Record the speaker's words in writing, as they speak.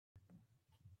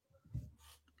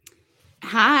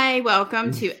Hi,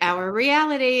 welcome to Our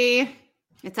Reality.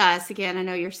 It's us again. I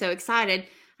know you're so excited.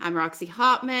 I'm Roxy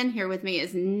Hopman. Here with me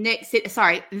is Nick City.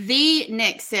 Sorry, the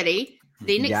Nick City.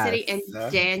 The Nick City and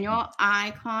Daniel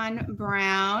Icon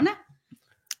Brown.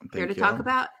 Here to talk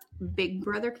about Big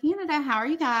Brother Canada. How are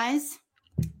you guys?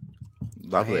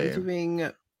 Lovely. I'm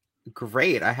doing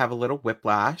great. I have a little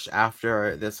whiplash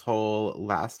after this whole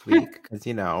last week because,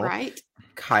 right?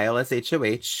 Kyle as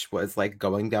HOH was like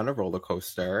going down a roller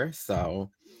coaster.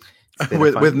 So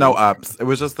with no ups. It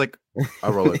was just like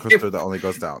a roller coaster that only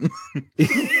goes down.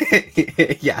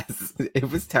 Yes, it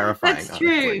was terrifying. That's true.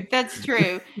 Honestly. That's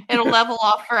true. It'll level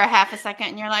off for a half a second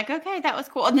and you're like, okay, that was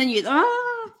cool. And then you,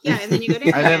 and then you go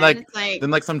down. And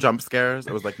then it's some jump scares.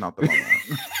 It was like not the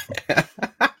moment.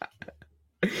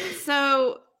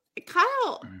 So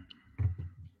Kyle,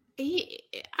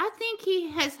 I think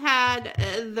he has had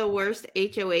the worst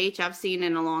HOH I've seen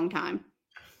in a long time.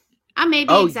 I may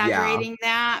be exaggerating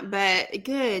that, but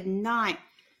good night.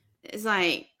 It's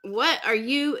like, what are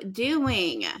you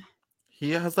doing?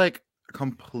 He has like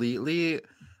completely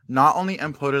not only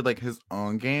imploded like his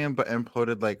own game, but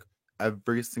imploded like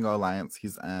every single alliance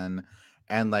he's in,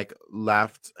 and like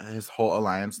left his whole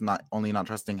alliance not only not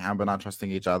trusting him, but not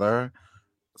trusting each other.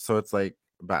 So it's like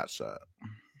batshit.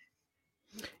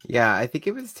 Yeah, I think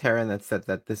it was Taryn that said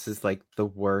that this is like the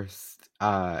worst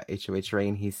HOH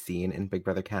reign he's seen in Big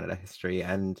Brother Canada history,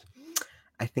 and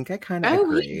I think I kind of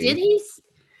agree.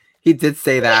 He did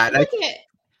say that. Look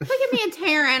at me and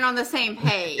Taryn on the same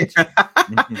page.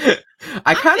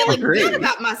 I kind of agree. Good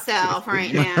about myself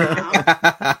right now.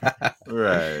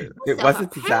 Right. It was a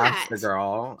disaster,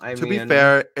 girl. To be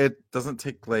fair, it doesn't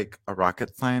take like a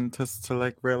rocket scientist to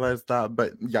like realize that.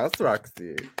 But yes,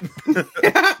 Roxy.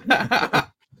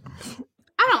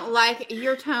 I don't like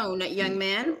your tone, young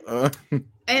man.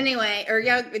 Anyway, or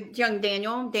young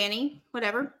Danny,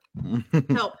 whatever.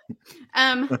 Help.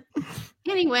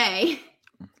 Anyway,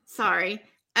 sorry.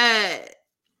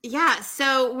 Yeah,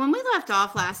 so when we left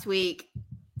off last week,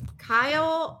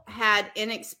 Kyle had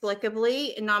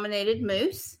inexplicably nominated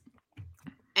Moose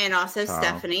and also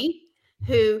Stephanie,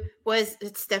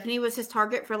 Stephanie was his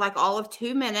target for like all of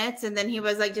 2 minutes. And then he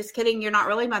was like, just kidding. You're not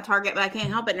really my target, but I can't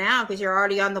help it now because you're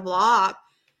already on the block.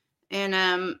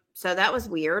 And so that was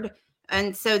weird.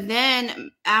 And so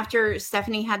then after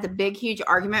Stephanie had the big, huge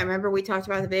argument, remember we talked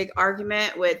about the big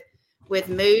argument with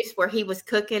Moose where he was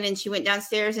cooking and she went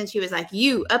downstairs and she was like,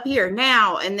 you up here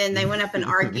now. And then they went up and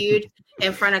argued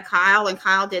in front of Kyle, and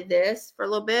Kyle did this for a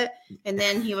little bit. And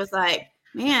then he was like,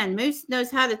 man, Moose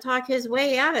knows how to talk his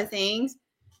way out of things.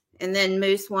 And then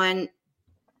Moose won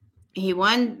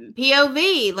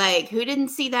POV. Like, who didn't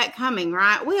see that coming,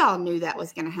 right? We all knew that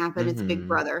was going to happen. Mm-hmm. It's Big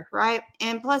Brother, right?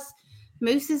 And plus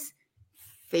Moose is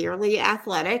fairly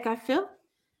athletic, I feel.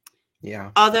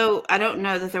 Yeah. Although I don't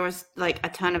know that there was like a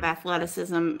ton of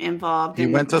athleticism involved. He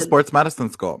went to sports medicine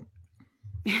school.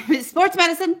 Sports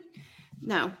medicine?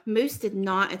 No, Moose did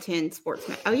not attend sports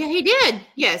medicine. Oh, yeah, he did.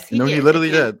 Yes, he did. He literally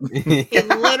did. He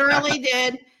literally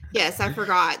did. Yes, I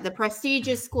forgot. The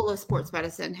prestigious School of Sports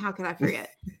Medicine. How could I forget?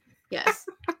 Yes.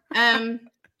 Well,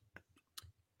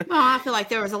 I feel like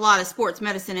there was a lot of sports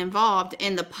medicine involved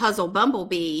in the Puzzle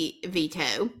Bumblebee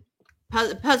veto.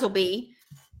 Puzzle Bee,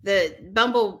 the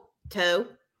Bumble toe,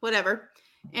 whatever.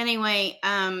 Anyway,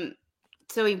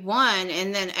 so he won,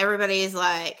 and then everybody is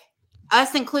like,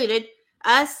 us included,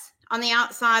 us on the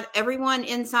outside, everyone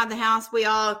inside the house, we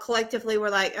all collectively were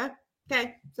like, oh,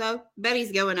 okay, so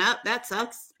Betty's going up. That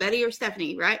sucks. Betty or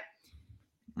Stephanie, right?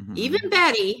 Mm-hmm.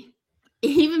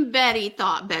 Even Betty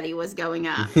thought Betty was going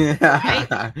up,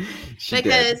 right?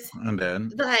 Because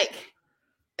like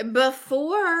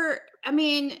before, I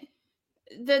mean,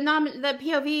 the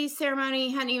POV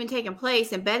ceremony hadn't even taken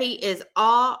place, and Betty is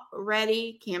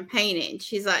already campaigning.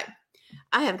 She's like,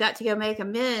 I have got to go make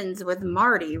amends with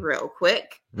Marty real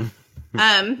quick.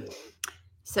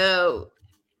 So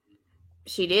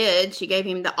she did. She gave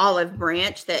him the olive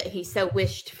branch that he so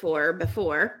wished for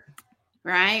before,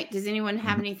 right? Does anyone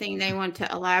have anything they want to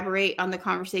elaborate on the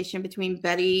conversation between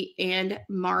Betty and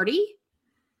Marty?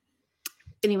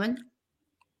 Anyone?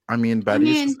 I mean,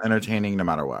 Betty's just entertaining no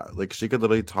matter what. Like, she could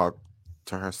literally talk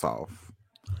to herself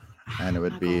and it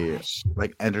would be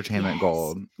like entertainment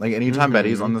gold. Like, anytime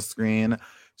Betty's on the screen,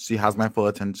 she has my full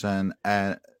attention.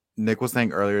 And Nick was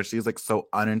saying earlier, she's like so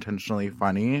unintentionally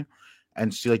funny,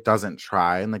 and she like doesn't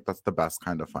try, and like that's the best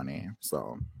kind of funny.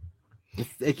 So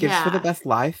It gives for the best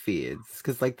live feeds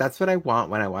because like that's what I want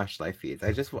when I watch live feeds.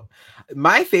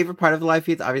 My favorite part of the live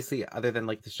feeds, obviously, other than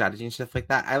like the strategy and stuff like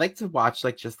that, I like to watch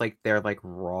like just like their like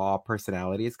raw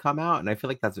personalities come out, and I feel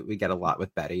like that's what we get a lot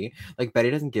with Betty. Like Betty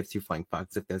doesn't give two flying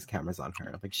fucks if there's cameras on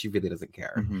her. Like she really doesn't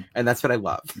care, and that's what I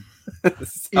love.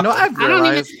 So, you know, I've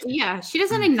realized... she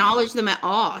doesn't acknowledge them at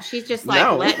all. She's just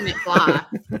like letting it fly.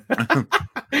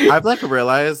 I've like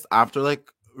realized after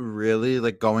like really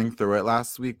like going through it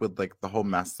last week with like the whole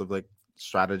mess of like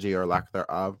strategy or lack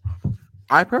thereof,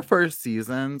 I prefer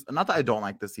seasons, not that I don't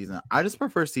like this season, I just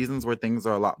prefer seasons where things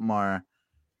are a lot more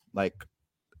like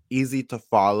easy to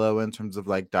follow in terms of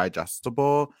like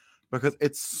digestible, because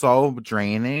it's so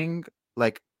draining,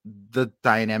 like the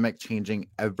dynamic changing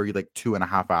every like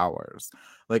 2.5 hours.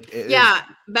 Like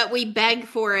but we beg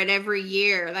for it every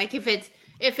year. Like if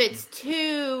it's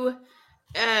too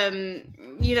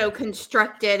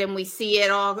constructed and we see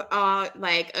it all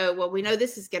like, oh well, we know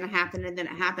this is going to happen, and then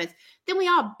it happens, then we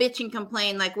all bitch and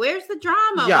complain like, where's the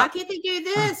drama? Why can't they do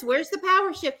this? Where's the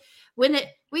power shift? When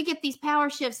we get these power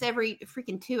shifts every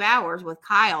freaking 2 hours with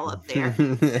Kyle up there,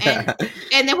 and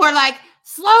then we're like,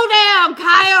 slow down,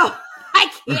 Kyle. I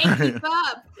can't keep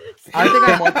up.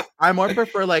 I think I more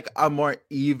prefer like a more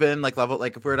even like level.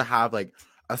 Like if we were to have like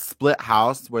a split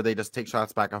house where they just take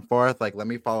shots back and forth, like let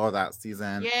me follow that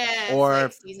season.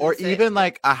 Or even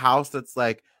like a house that's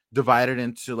like divided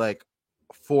into like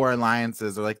 4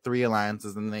 alliances or like 3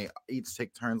 alliances, and they each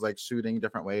take turns like shooting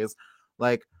different ways.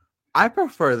 Like I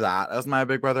prefer that as my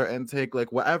Big Brother intake.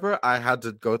 Like whatever I had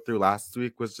to go through last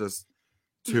week was just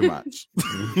too much.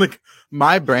 Like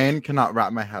my brain cannot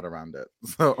wrap my head around it.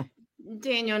 So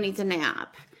Daniel needs a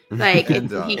nap. Like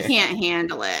he can't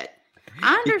handle it.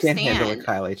 I understand. You can't handle a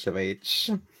Kyle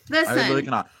HOH. Listen, I really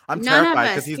cannot. I'm terrified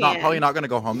because he's probably not going to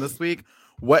go home this week.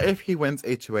 What if he wins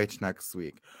HOH next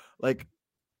week? Like,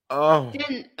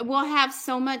 then we'll have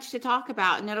so much to talk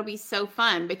about, and it'll be so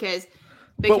fun because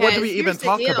but what do we even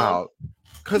talk about?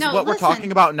 Because we're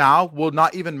talking about now will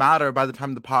not even matter by the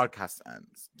time the podcast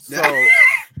ends. So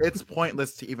it's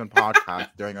pointless to even podcast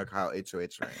during a Kyle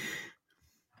HOH reign.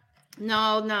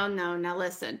 No. Now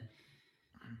listen.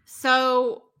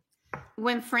 So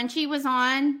when Frenchie was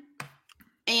on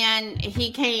and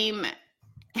he came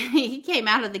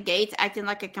out of the gates acting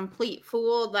like a complete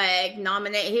fool, like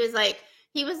he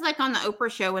was like on the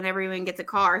Oprah show when everyone gets a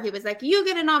car. He was like, you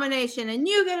get a nomination and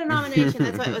you get a nomination.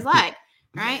 That's what it was like.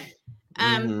 Right.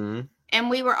 And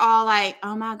we were all like,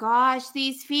 oh my gosh,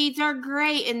 these feeds are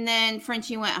great. And then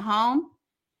Frenchie went home.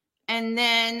 And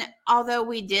then, although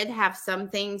we did have some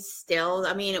things still,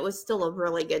 I mean, it was still a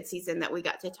really good season that we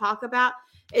got to talk about.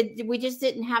 We just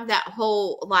didn't have that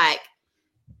whole like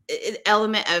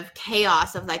element of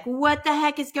chaos of like, what the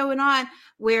heck is going on?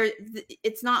 Where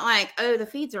it's not like, oh, the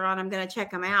feeds are on, I'm going to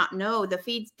check them out. No, the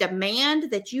feeds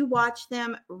demand that you watch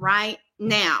them right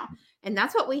now. And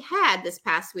that's what we had this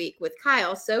past week with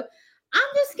Kyle. So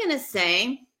I'm just going to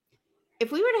say,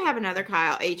 if we were to have another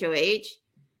Kyle HOH,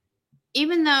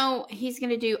 even though he's going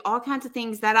to do all kinds of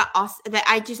things that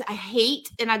I hate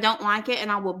and I don't like it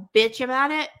and I will bitch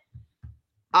about it.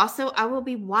 Also, I will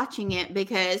be watching it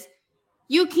because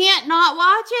you can't not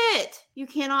watch it. You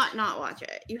cannot not watch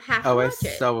it. You have to watch it.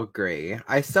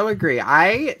 I so agree.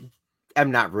 I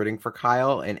am not rooting for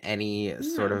Kyle in any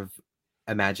sort of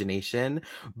imagination,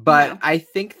 but I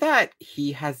think that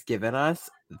he has given us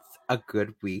a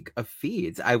good week of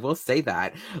feeds. I will say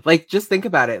that. Like, just think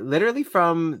about it. Literally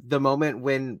from the moment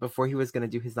before he was going to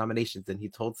do his nominations and he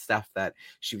told Steph that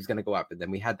she was going to go up, and then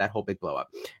we had that whole big blow up.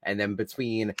 And then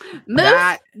between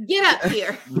that... Get up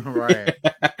here. Right.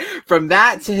 From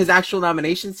that to his actual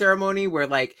nomination ceremony where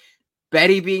like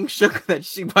Betty being shook that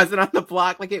she wasn't on the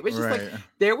block. Like it was just like,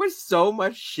 there was so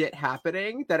much shit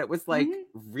happening that it was like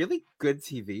really good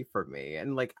TV for me.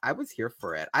 And like, I was here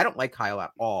for it. I don't like Kyle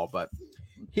at all, but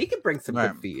he can bring some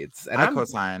good feeds. And I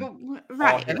co-sign.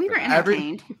 Right. We were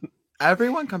entertained.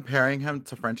 Everyone comparing him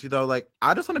to Frenchie though, like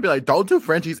I just want to be like, don't do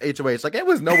Frenchie's HOH. Like it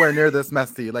was nowhere near this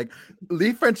messy. Like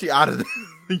leave Frenchie out of this.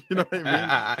 You know what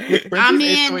I mean?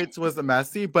 Frenchie's HOH was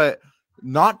messy, but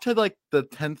not to like the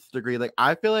 10th degree. Like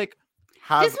I feel like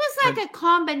this was like a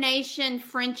combination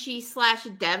Frenchie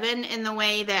 / Devin in the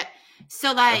way that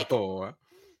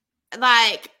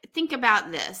like think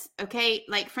about this, okay?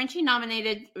 Like Frenchie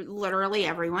nominated literally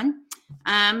everyone.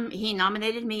 He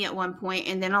nominated me at one point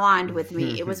and then aligned with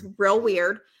me. It was real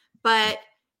weird. But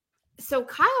so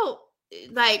Kyle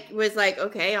was like,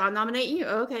 okay, I'll nominate you.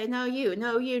 Okay, no,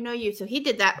 you. So he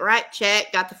did that, right?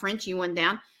 Check, got the Frenchie one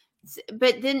down.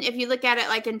 But then if you look at it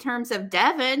like in terms of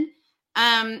Devin,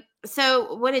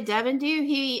 so what did Devin do?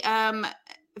 He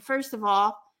first of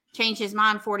all, changed his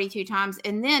mind 42 times,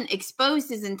 and then exposed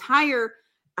his entire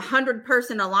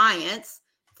 100-person alliance.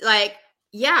 Like,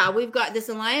 yeah, we've got this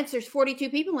alliance. There's 42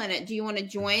 people in it. Do you want to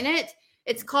join it?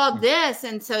 It's called this.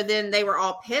 And so then they were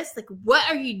all pissed. Like, what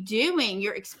are you doing?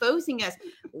 You're exposing us.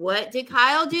 What did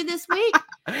Kyle do this week?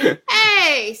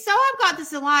 Hey, so I've got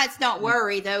this alliance. Don't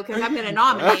worry, though, because I'm going to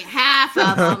nominate half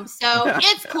of them. So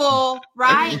it's cool,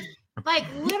 right? Like,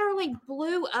 literally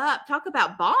blew up. Talk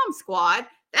about bomb squad.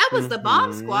 That was the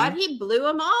bomb squad. He blew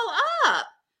them all up.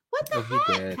 What the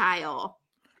heck, Kyle?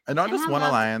 And not just one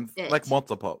alliance, like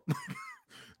multiple.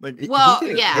 Like, well,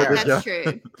 yeah, that's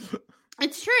true.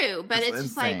 It's true, but it's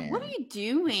just insane. Like, what are you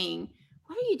doing?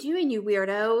 What are you doing, you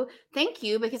weirdo? Thank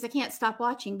you, because I can't stop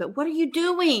watching, but what are you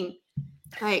doing?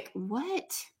 Like,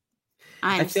 what?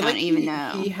 I just don't even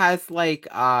know. He has, like,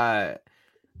 I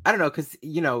don't know, because,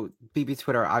 you know, BB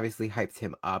Twitter obviously hyped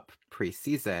him up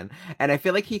preseason, and I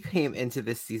feel like he came into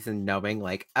this season knowing,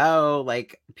 like, oh,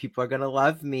 like, people are gonna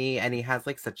love me, and he has,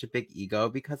 like, such a big ego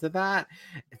because of that,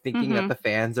 thinking that the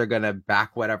fans are gonna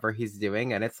back whatever he's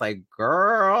doing, and it's like,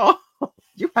 girl,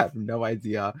 you have no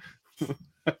idea.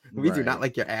 We do not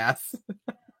like your ass.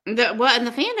 And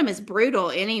the fandom is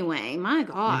brutal anyway. My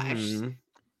gosh.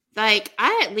 Like,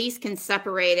 I at least can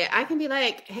separate it. I can be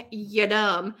like, hey, you're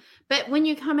dumb. But when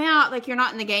you come out, like, you're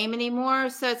not in the game anymore.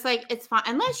 So it's like, it's fine.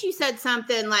 Unless you said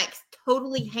something, like,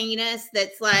 totally heinous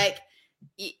that's like,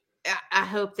 I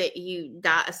hope that you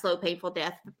die a slow, painful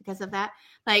death because of that.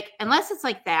 Like, unless it's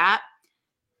like that,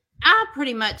 I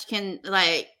pretty much can,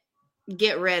 like,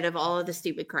 get rid of all of the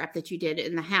stupid crap that you did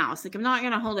in the house. Like, I'm not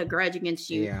going to hold a grudge against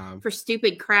you for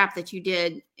stupid crap that you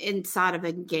did inside of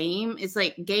a game. It's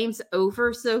like, game's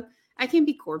over. So I can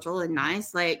be cordial and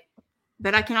nice, like,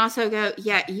 but I can also go,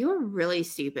 yeah, you were really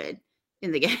stupid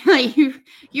in the game. Like, you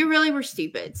really were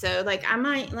stupid. So, like, I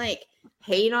might, like,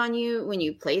 hate on you when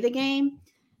you play the game,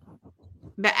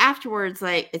 but afterwards,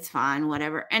 like, it's fine,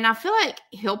 whatever. And I feel like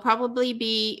he'll probably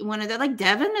be one of the, like,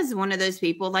 Devin is one of those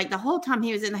people. Like, the whole time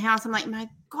he was in the house, I'm like, my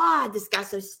God, this guy's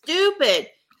so stupid.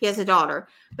 He has a daughter,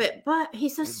 but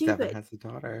he's so stupid. Devin has a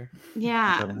daughter.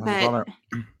 Yeah, but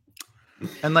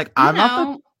and like, I'm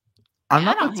not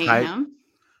the type.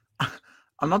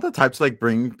 I'm not the type to, like,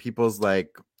 bring people's,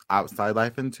 like, outside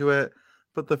life into it,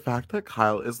 but the fact that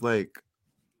Kyle is, like,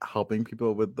 helping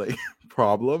people with, like,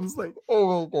 problems, like,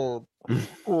 oh my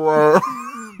God,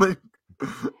 like,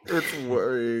 it's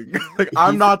worrying. Like,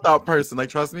 I'm not that person. Like,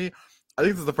 trust me, I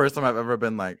think this is the first time I've ever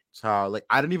been like, child. Like,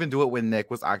 I didn't even do it when Nick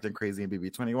was acting crazy in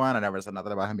BB21. I never said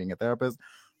nothing about him being a therapist,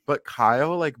 but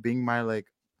Kyle, like, being my, like,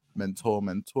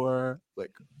 mentor,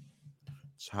 like,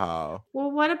 child.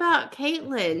 Well, what about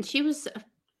Caitlyn? She was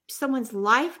someone's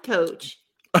life coach.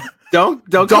 Don't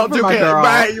do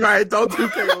Caitlyn. Right. Don't do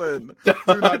Caitlyn.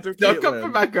 Don't come for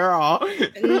my girl. Well,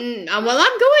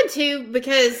 I'm going to,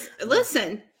 because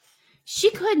listen, she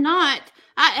could not.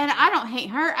 And I don't hate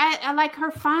her. I like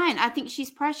her fine. I think she's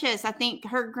precious. I think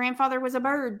her grandfather was a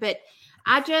bird, but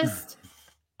I just,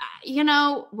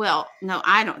 well, no,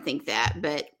 I don't think that,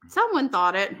 but someone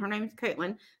thought it. Her name's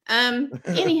Caitlyn.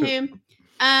 Anywho,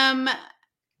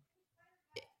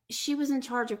 she was in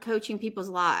charge of coaching people's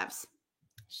lives.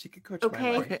 She could coach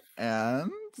my life. Okay, and?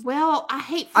 Well, I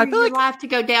hate for your life to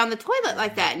go down the toilet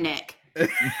like that, Nick.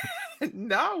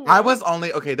 No. There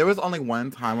was only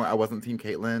one time where I wasn't Team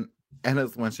Caitlyn, and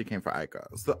it's when she came for Ika.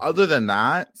 So other than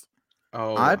that,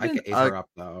 I ate her up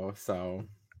though, so.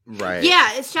 Right.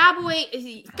 Yeah, Shy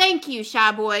Boy. Thank you,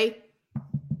 Shy Boy.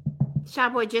 Shy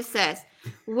Boy just says,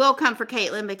 we'll come for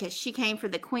Caitlyn because she came for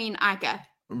the Queen Ika.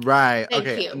 Right. Thank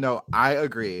okay. you. No, I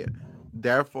agree.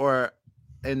 Therefore,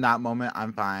 in that moment,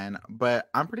 I'm fine. But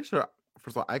I'm pretty sure,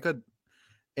 first of all,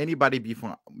 anybody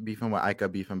beefing with Ika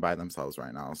beefing by themselves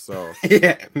right now. So,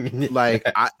 like,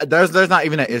 there's not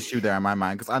even an issue there in my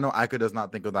mind, because I know Ika does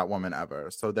not think of that woman ever.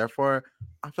 So, therefore,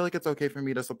 I feel like it's okay for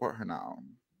me to support her now.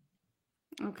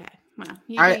 Okay. Well,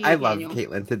 I love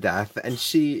Caitlyn to death, and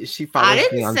she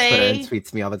follows me on Twitter and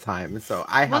tweets me all the time. So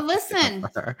I have to stick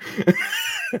with her.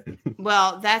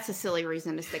 Well, that's a silly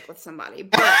reason to stick with somebody,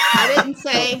 but I didn't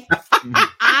say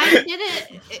I did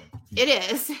it.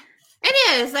 It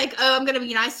is like, oh, I'm gonna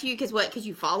be nice to you because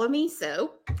you follow me.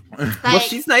 So, like, well,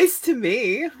 she's nice to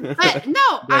me. But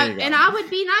no, I would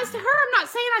be nice to her. I'm not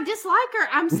saying I dislike her.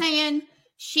 I'm saying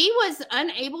she was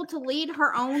unable to lead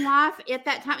her own life at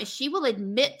that time. And she will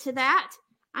admit to that.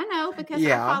 I know, because I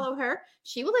follow her.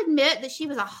 She will admit that she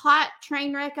was a hot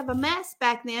train wreck of a mess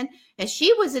back then. And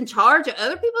she was in charge of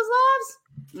other people's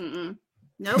lives.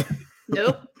 Nope.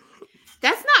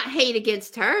 That's not hate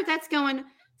against her. That's going,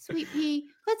 Sweet Pea,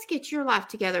 let's get your life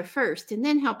together first and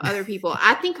then help other people.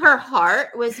 I think her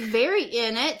heart was very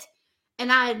in it.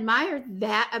 And I admire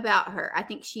that about her. I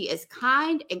think she is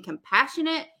kind and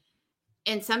compassionate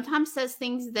and sometimes says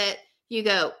things that you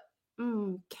go,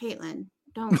 Caitlin,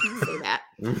 don't say that.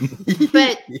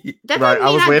 But that doesn't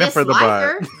mean I dislike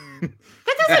her.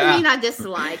 That doesn't mean I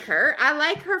dislike her. I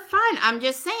like her fine. I'm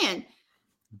just saying,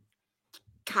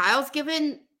 Kyle's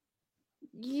giving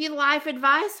you life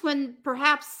advice when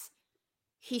perhaps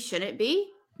he shouldn't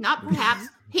be. Not perhaps.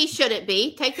 He shouldn't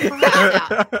be. Take the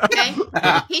perhaps out. Okay?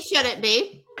 He shouldn't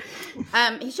be.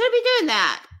 He shouldn't be doing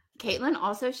that. Caitlin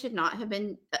also should not have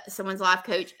been someone's life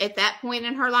coach at that point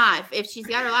in her life. If she's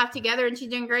got her life together and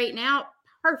she's doing great now,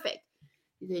 perfect.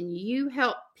 Then you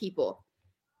help people.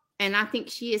 And I think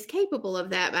she is capable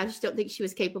of that. But I just don't think she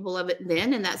was capable of it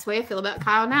then. And that's the way I feel about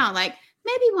Kyle now. Like,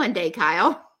 maybe one day,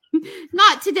 Kyle.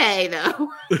 Not today, though.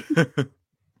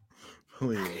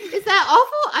 Please. Is that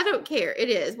awful? I don't care. It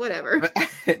is. Whatever.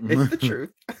 It's the truth.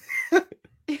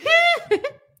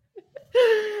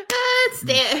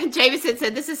 Jameson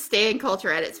said this is stan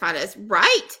culture at its finest.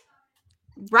 Right.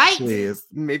 Please.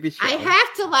 Maybe I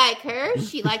have to like her.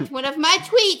 She liked one of my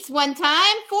tweets one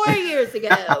time 4 years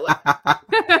ago.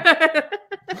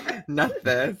 Not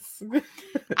this.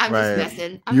 I'm just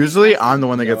messing. Usually I'm the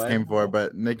one that gets came for,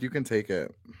 but Nick, you can take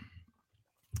it.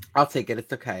 I'll take it.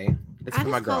 It's okay. It's I for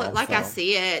my just call girl, it like I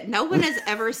see it. No one is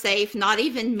ever safe, not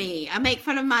even me. I make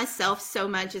fun of myself so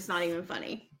much, it's not even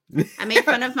funny. I made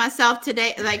fun of myself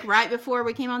today, like right before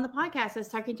we came on the podcast. I was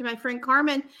talking to my friend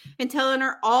Carmen and telling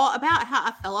her all about how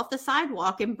I fell off the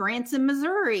sidewalk in Branson,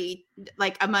 Missouri,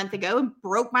 like a month ago and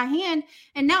broke my hand.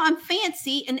 And now I'm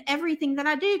fancy in everything that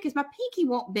I do because my pinky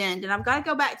won't bend. And I've got to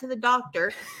go back to the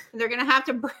doctor and they're going to have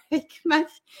to break my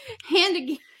hand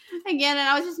again. And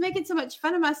I was just making so much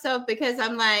fun of myself because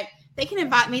I'm like, they can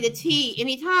invite me to tea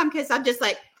anytime because I'm just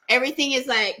like, everything is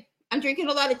like, I'm drinking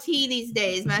a lot of tea these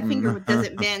days. My finger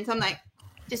doesn't bend. So I'm like,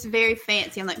 just very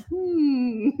fancy. I'm like,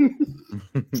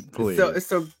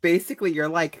 So basically you're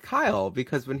like Kyle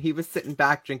because when he was sitting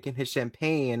back drinking his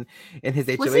champagne in his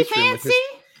HOH was he room, fancy?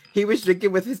 He was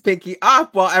drinking with his pinky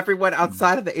up while everyone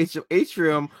outside of the HOH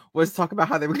room was talking about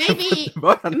how they were maybe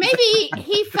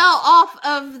he fell off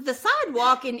of the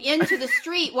sidewalk and into the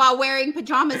street while wearing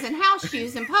pajamas and house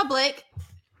shoes in public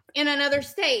in another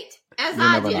state, as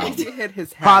I did. He hit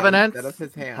his head Provenance. instead of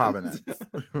his hand. Provenance.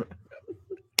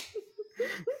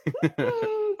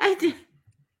 I did.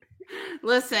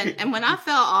 Listen, and when I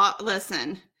fell off,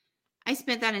 I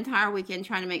spent that entire weekend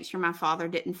trying to make sure my father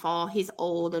didn't fall. He's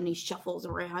old and he shuffles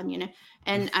around,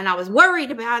 and I was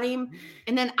worried about him.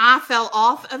 And then I fell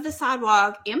off of the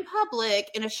sidewalk in public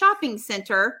in a shopping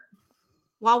center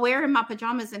while wearing my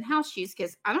pajamas and house shoes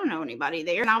because I don't know anybody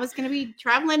there. And I was going to be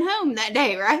traveling home that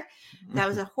day, right? That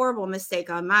was a horrible mistake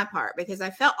on my part because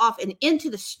I fell off and into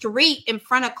the street in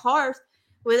front of cars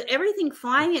with everything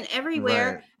flying and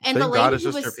everywhere. Right. And Thank the lady God it's who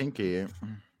just was, your pinky.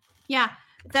 Yeah.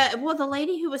 The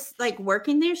lady who was like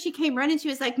working there, she came running. She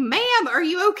was like, "Ma'am, are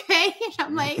you okay?" And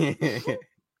I'm like,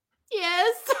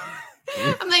 "Yes."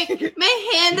 I'm like,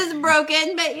 "My hand is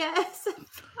broken, but yes."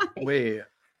 Wait,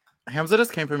 Hamza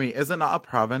just came for me. Is it not a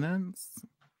provenance?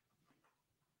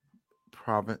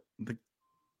 The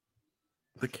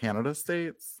Canada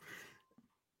states?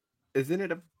 Isn't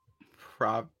it a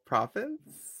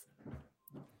province?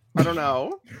 I don't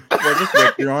know. I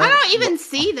don't even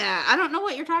see that. I don't know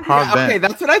what you're talking about. Okay,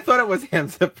 that's what I thought it was.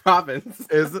 Hamza province.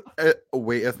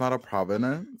 Wait, it's not a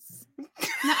provenance?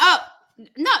 No,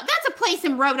 that's a place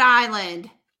in Rhode Island.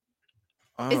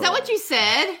 Oh. Is that what you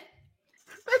said?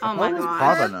 Oh my god.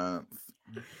 Provenance.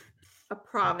 A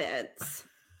province.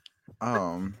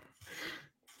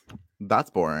 That's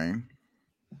boring.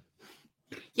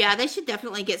 Yeah, they should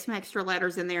definitely get some extra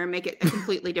letters in there and make it a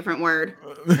completely different word.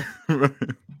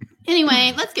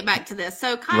 Anyway, let's get back to this.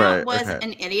 So Kyle was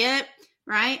an idiot,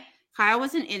 right? Kyle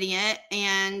was an idiot,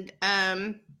 and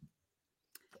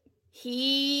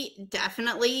he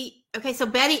definitely so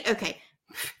Betty,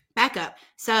 back up.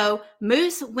 So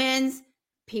Moose wins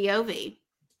POV.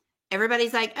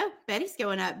 Everybody's like, oh, Betty's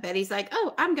going up. Betty's like,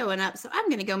 oh, I'm going up. So I'm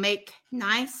going to go make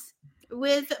nice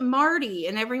with Marty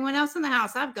and everyone else in the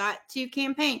house. I've got to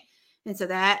campaign. And so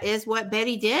that is what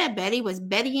Betty did. Betty was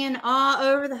Bettying all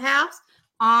over the house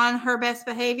on her best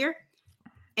behavior.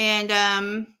 And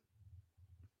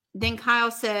then Kyle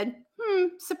said,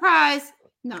 surprise,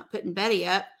 not putting Betty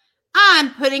up.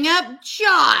 I'm putting up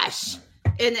Josh.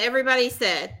 And everybody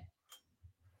said,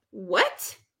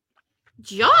 what?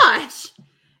 Josh?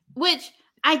 Which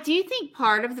I do think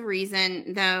part of the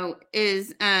reason, though,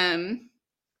 is,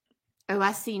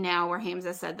 I see now where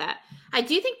Hamza said that. I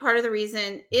do think part of the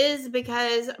reason is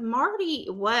because Marty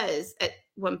was at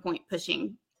one point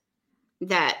pushing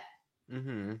that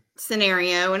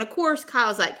scenario. And of course,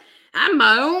 Kyle's like, I'm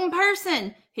my own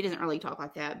person. He doesn't really talk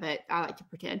like that, but I like to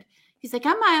pretend. He's like,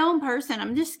 I'm my own person.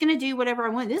 I'm just going to do whatever I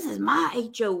want. This is my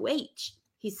HOH,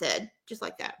 he said, just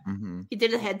like that. He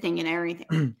did a head thing and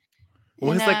everything.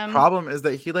 Well, his problem is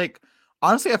that he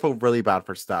honestly, I feel really bad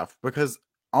for Steph because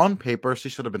on paper, she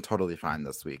should have been totally fine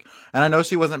this week. And I know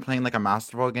she wasn't playing like a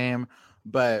masterful game,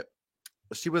 but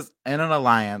she was in an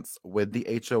alliance with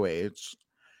the HOH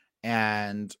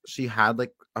and she had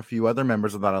like a few other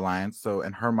members of that alliance. So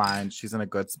in her mind, she's in a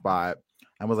good spot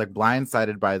and was like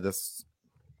blindsided by this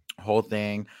whole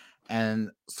thing.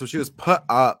 And so she was put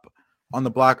up on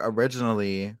the block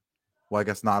originally. Well, I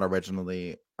guess not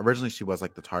originally. Originally, she was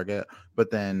like the target, but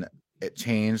then it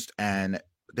changed and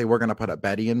they were going to put up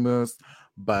Betty and Moose,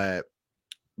 but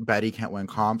Betty can't win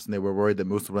comps and they were worried that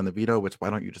Moose would win the veto, which why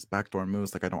don't you just backdoor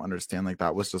Moose? Like, I don't understand. Like,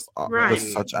 that was just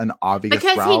was such an obvious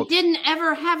because route. He didn't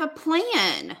ever have a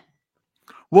plan.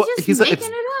 Well, he's making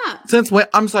it up. Since when?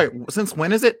 I'm sorry. Since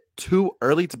when is it too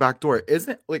early to backdoor?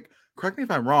 Isn't like, correct me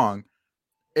if I'm wrong.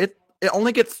 It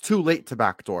only gets too late to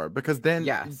backdoor because then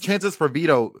chances for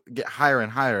veto get higher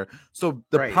and higher. So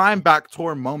the prime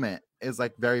backdoor moment is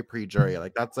like very pre-jury.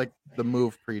 Like that's like the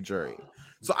move pre-jury.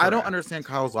 So I don't understand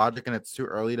Kyle's logic and it's too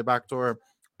early to backdoor.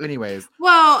 Anyways.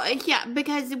 Well, yeah,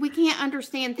 because we can't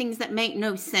understand things that make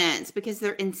no sense because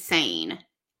they're insane.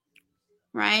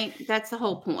 Right? That's the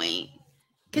whole point.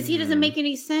 Because he doesn't make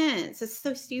any sense. It's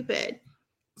so stupid.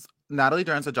 Natalie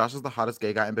Duran said Josh is the hottest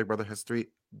gay guy in Big Brother history.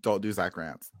 Don't do Zach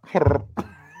Rance.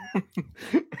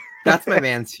 That's my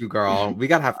man too, girl. We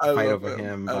gotta have to fight over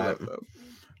him.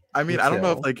 I mean, I don't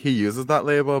know if like he uses that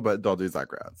label, but don't do Zach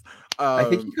Rance. I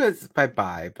think he goes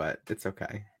bye, but it's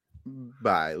okay.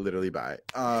 Bye, literally bye.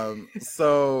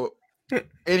 So,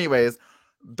 anyways,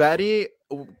 Betty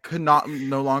could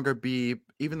no longer be,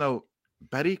 even though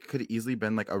Betty could easily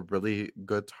been like a really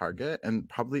good target and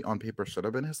probably on paper should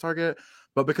have been his target.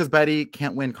 But because Betty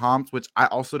can't win comps, which I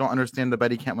also don't understand the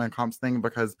Betty can't win comps thing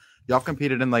because y'all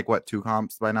competed in like 2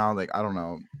 comps by now. Like, I don't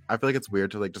know. I feel like it's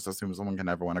weird to like just assume someone can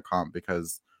never win a comp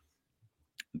because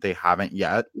they haven't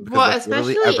yet. Well,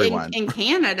 especially in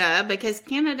Canada, because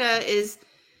Canada is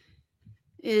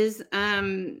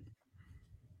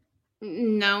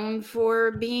known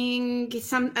for being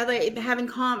having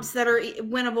comps that are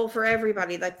winnable for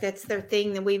everybody. Like that's their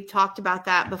thing, that we've talked about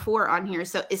that before on here.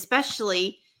 So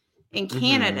especially in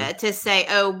Canada to say,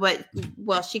 oh, but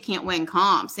she can't win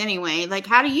comps anyway. Like,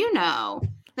 how do you know?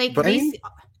 Like, but these,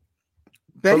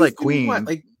 Betty's like Queen, what,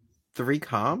 like 3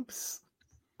 comps,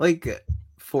 like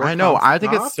 4. I know. I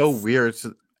think it's so weird.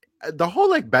 The whole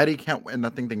like Betty can't win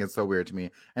nothing thing is so weird to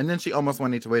me. And then she almost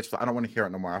won HOH, so I don't want to hear it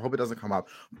no more. I hope it doesn't come up.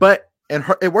 But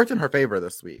it worked in her favor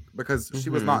this week because she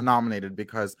was not nominated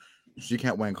because she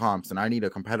can't win comps, and I need a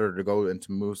competitor to go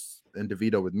into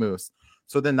veto with Moose.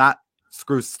 So then that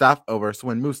screws Steph over. So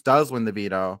when Moose does win the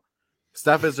veto,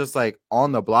 Steph is just like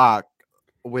on the block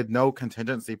with no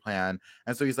contingency plan,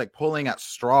 and so he's like pulling at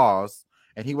straws.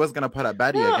 And he was gonna put up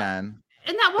Betty again,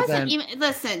 and that wasn't even.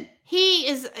 Listen,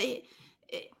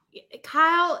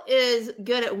 Kyle is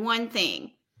good at one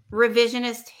thing: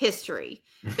 revisionist history,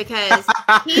 because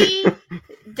he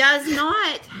does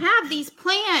not have these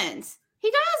plans.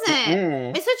 He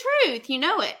doesn't. It's the truth. You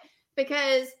know it,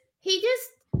 because he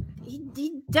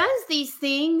does these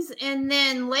things, and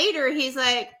then later he's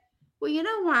like, well, you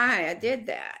know why I did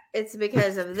that? It's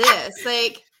because of this.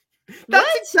 Like,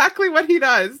 that's exactly what he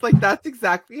does. Like, that's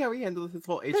exactly how he handles his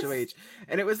whole HOH.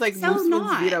 And it was like Moose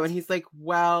wins veto, and he's like,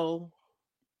 well,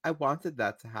 I wanted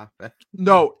that to happen.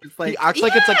 No, it's like, he acts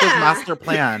like it's like his master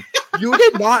plan. You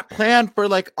did not plan for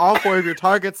like all 4 of your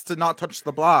targets to not touch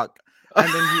the block. And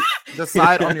then you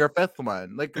decide on your 5th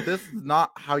one. Like, this is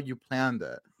not how you planned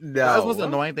it. No. That was the most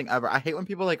annoying thing ever. I hate when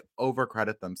people like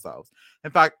overcredit themselves.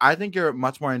 In fact, I think you're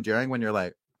much more endearing when you're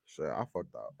like, shit, I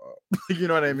fucked that up. You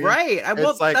know what I mean? Right.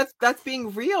 Well, like, that's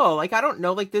being real. Like, I don't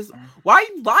know. Like, this. Why are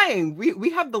you lying? We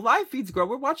have the live feeds, girl.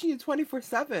 We're watching you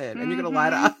 24/7, and you're gonna lie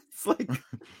to us. Like,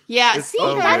 yeah. See,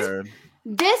 so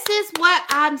this is what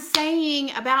I'm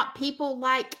saying about people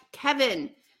like Kevin.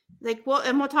 Like,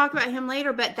 and we'll talk about him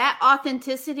later, but that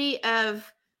authenticity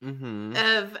of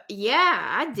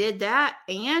I did that,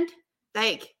 and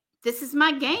like, this is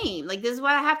my game. Like, this is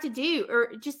what I have to do,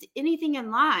 or just anything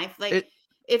in life. Like,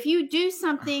 if you do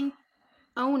something,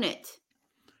 own it.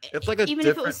 It's like even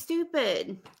if it was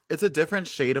stupid. It's a different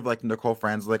shade of like Nicole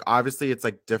Franzel. Like, obviously, it's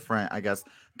like different, I guess,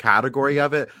 category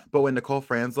of it. But when Nicole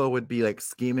Franzel would be like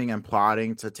scheming and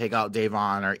plotting to take out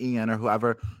Davon or Ian or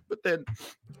whoever, but then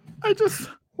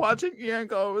watching Ian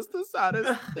go was the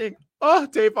saddest thing. Oh,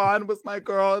 Davon was my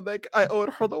girl. Like, I owed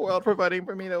her the world for voting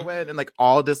for me to win. And like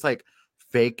all this like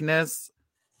fakeness.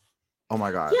 Oh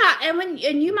my God. Yeah,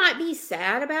 and you might be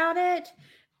sad about it,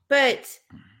 but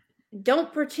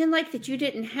don't pretend like that you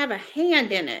didn't have a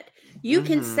hand in it. You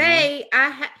can say,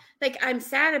 I'm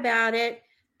sad about it.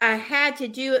 I had to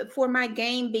do it for my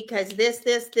game because this.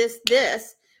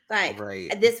 Like,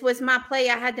 this was my play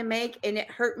I had to make, and it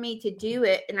hurt me to do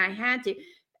it, and I had to.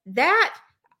 That,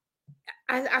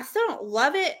 I still don't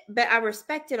love it, but I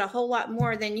respect it a whole lot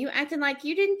more than you acting like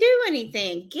you didn't do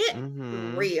anything. Get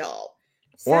real.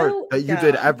 Or that you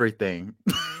did everything.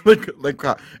 like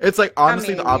it's like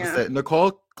honestly the opposite. Yeah.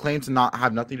 Nicole claimed to not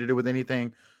have nothing to do with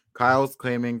anything. Kyle's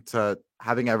claiming to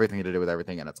having everything to do with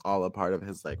everything, and it's all a part of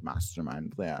his like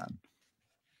mastermind plan.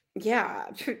 Yeah,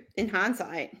 in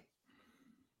hindsight.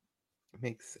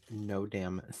 Makes no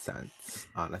damn sense,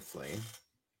 honestly.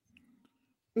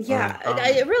 Yeah,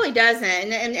 it really doesn't.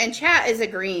 And chat is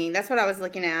agreeing. That's what I was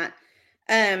looking at.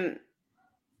 I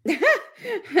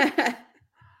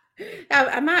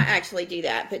might actually do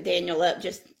that, put Daniel up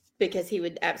just because he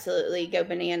would absolutely go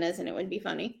bananas and it would be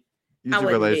funny. You do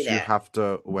realize you have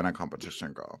to win a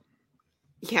competition, girl.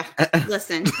 Yeah.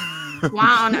 Listen,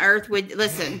 why on earth would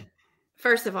listen?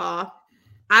 First of all,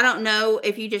 I don't know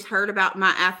if you just heard about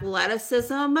my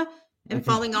athleticism and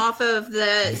falling off of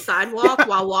the sidewalk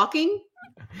while walking.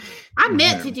 I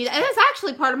meant to do that. That's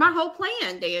actually part of my whole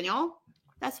plan, Daniel.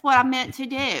 That's what I meant to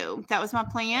do. That was my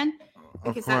plan.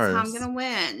 Because that's how I'm going to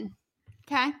win.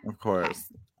 Okay? Of course.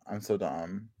 Okay. I'm so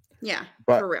dumb. Yeah,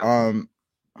 but, for real.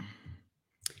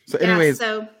 So anyways,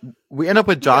 we end up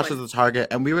with Josh as a target,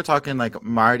 and we were talking like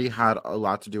Marty had a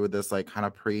lot to do with this like kind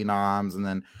of pre-noms and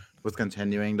then was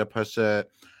continuing to push it.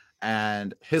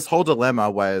 And his whole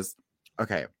dilemma was,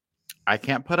 okay, I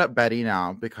can't put up Betty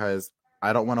now because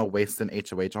I don't want to waste an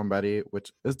HOH on Betty,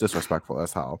 which is disrespectful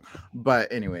as hell.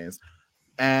 But anyways,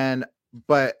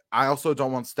 but I also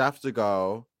don't want Steph to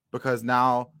go because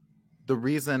now the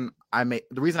reason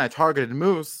I targeted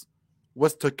Moose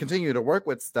was to continue to work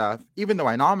with Steph, even though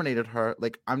I nominated her.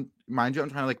 Like I'm trying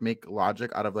to like make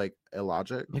logic out of like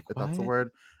illogic, if that's the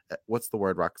word. What's the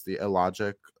word, Roxy?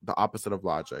 Illogic, the opposite of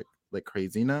logic, like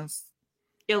craziness.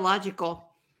 Illogical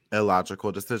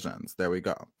decisions. There we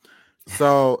go.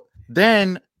 So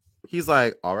then he's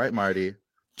like, all right, Marty,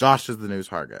 Josh is the new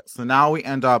target. So now we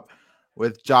end up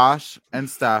with Josh and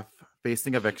Steph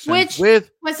facing eviction. Which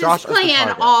with was Josh his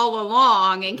plan all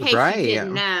along, in case you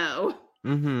didn't know.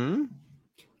 Mm-hmm.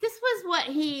 This was what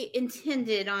he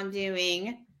intended on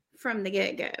doing from the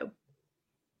get-go.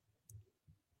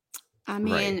 I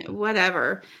mean,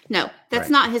 whatever. No, that's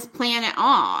not his plan at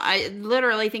all. I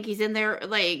literally think he's in there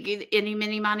like any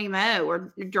mini money mo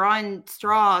or drawing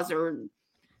straws or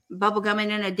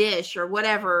bubblegumming in a dish or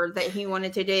whatever that he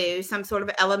wanted to do. Some sort of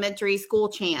elementary school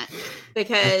chant.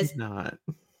 Because not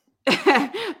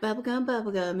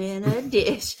bubblegum in a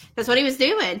dish. That's what he was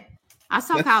doing. I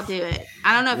saw Kyle do it.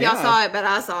 I don't know if y'all saw it, but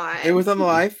I saw it. It was on the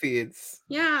live feeds.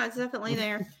 Yeah, it's definitely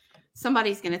there.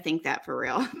 Somebody's going to think that for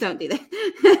real. Don't do that.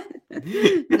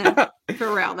 No,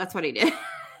 for real. That's what he did.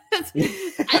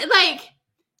 Like,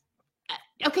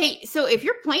 okay, so if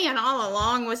your plan all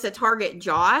along was to target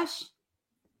Josh,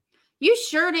 you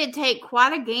sure did take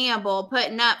quite a gamble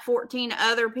putting up 14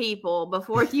 other people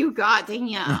before you got to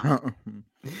him.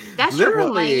 That's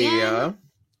literally, your plan. Yeah.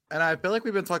 And I feel like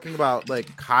we've been talking about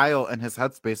like Kyle and his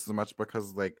headspace so much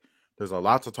because like there's a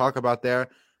lot to talk about there.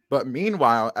 But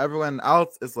meanwhile, everyone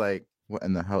else is like, what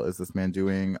in the hell is this man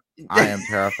doing? I am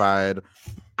terrified.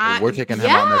 We're taking him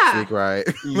out next week, right?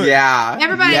 Yeah.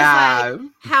 Everybody's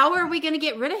like, how are we going to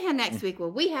get rid of him next week?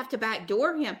 Well, we have to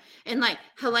backdoor him. And like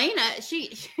Helena,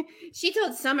 she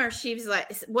told Summer, she was like,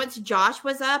 once Josh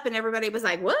was up and everybody was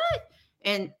like, what?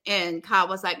 And Kyle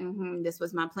was like, this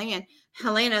was my plan.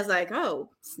 Helena's like, oh,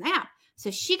 snap.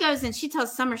 So she goes and she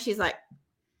tells Summer, she's like,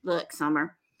 look,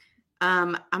 Summer,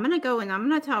 I'm going to go and I'm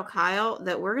going to tell Kyle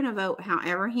that we're going to vote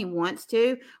however he wants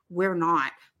to. We're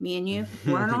not, me and you,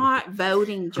 we're not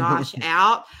voting Josh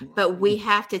out, but we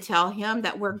have to tell him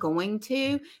that we're going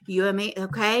to, you and me.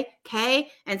 Okay. Okay.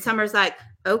 And Summer's like,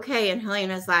 okay. And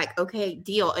Helena's like, okay,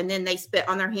 deal. And then they spit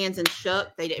on their hands and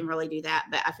shook. They didn't really do that,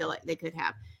 but I feel like they could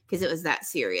have because it was that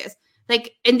serious.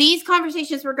 Like, and these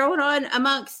conversations were going on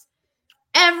amongst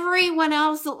everyone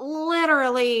else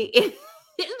literally in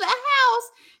the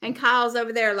house. And Kyle's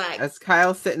over there like... As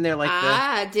Kyle's sitting there like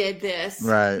I did this.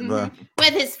 Right.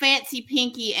 With his fancy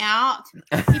pinky out.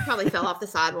 He probably fell off the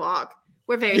sidewalk.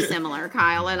 We're very similar,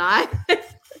 Kyle and I.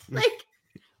 Like,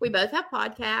 we both have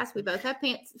podcasts. We both have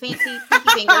fancy pinky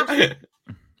fingers.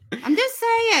 I'm just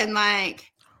saying, like...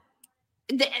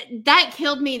 that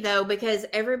killed me, though, because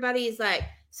everybody's like,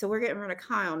 so we're getting rid of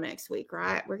Kyle next week,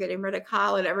 right? We're getting rid of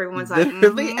Kyle, and everyone's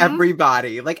literally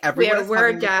everybody, like everyone's we're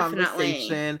having the definitely.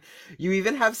 conversation. You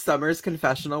even have Summer's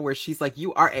confessional where she's like,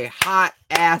 "You are a hot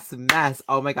ass mess."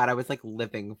 Oh my god, I was like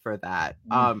living for that.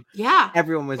 Yeah,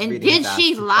 everyone was. And did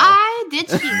she lie? Did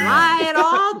she lie at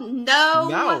all?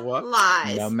 No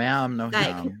lies. No, ma'am. No,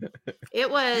 ma'am. It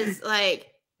was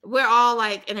like we're all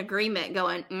like in agreement,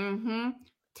 going,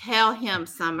 Tell him,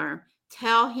 Summer.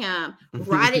 Tell him,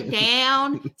 write it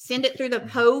down, send it through the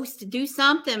post, do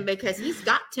something because he's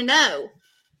got to know.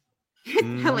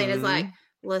 Helena's like,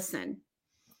 listen,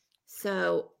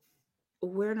 so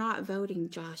we're not voting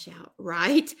Josh out,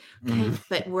 right? Okay,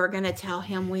 but we're going to tell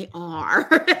him we are.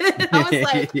 I was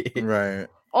like, right.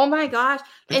 Oh my gosh.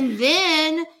 And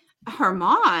then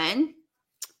Herman,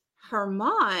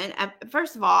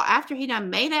 first of all, after he done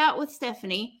made out with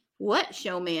Stephanie, what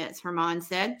showmance? Herman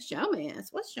said, showmance.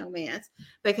 What's showmance?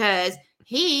 Because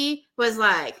he was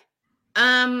like,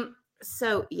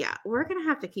 so yeah, we're gonna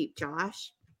have to keep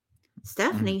Josh.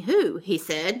 Stephanie, who? He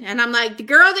said, and I'm like, the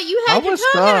girl that you had your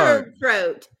tongue in her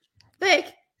throat.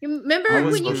 Like, you remember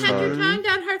when you had your tongue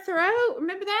down her throat?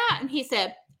 Remember that? And he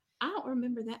said, I don't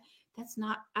remember that.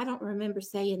 I don't remember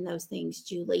saying those things,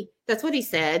 Julie. That's what he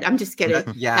said. I'm just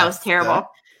kidding. Yeah, that was terrible.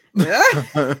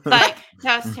 Like,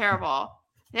 that was terrible.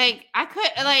 Like, not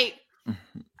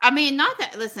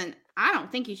that, listen, I don't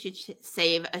think you should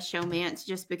save a showmance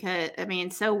just because,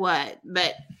 so what?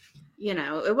 But,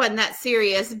 it wasn't that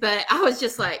serious, but I was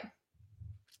just like,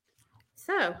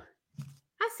 so,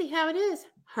 I see how it is,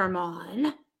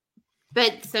 Herman.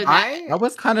 But, so that. I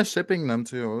was kind of shipping them,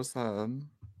 too. It was sad.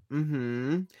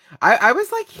 I was,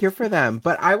 like, here for them,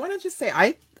 but I want to just say,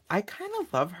 I kind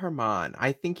of love Herman.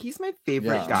 I think he's my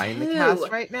favorite guy in the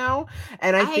cast right now.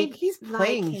 And I think he's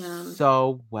playing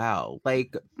so well.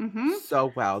 Like,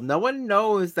 so well. No one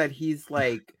knows that he's,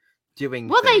 like, doing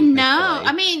well, they know.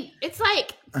 It's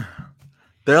like...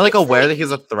 They're, like, aware that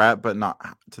he's a threat, but not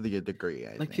to the degree,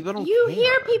 I think. People don't You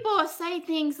hear people say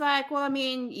things like, well,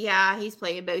 yeah, he's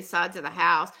playing both sides of the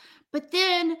house. But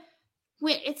then,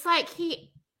 when it's like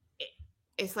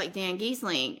it's like Dan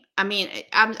Giesling.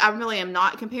 I really am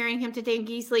not comparing him to Dan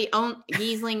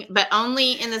Giesling, but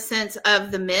only in the sense of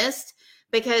The Mist,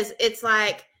 because it's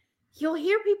like you'll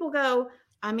hear people go,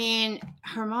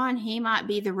 Herman, he might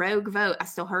be the rogue vote. I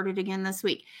still heard it again this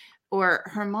week. Or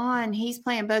Herman, he's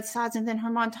playing both sides, and then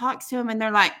Herman talks to him, and they're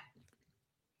like,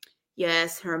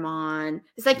 yes, Herman.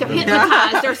 It's like they're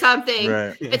hypnotized or something.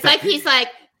 Right. It's like he's like,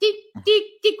 dick, dick,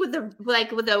 dick with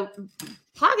the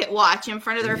pocket watch in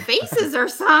front of their faces or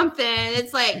something.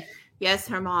 It's like, yes,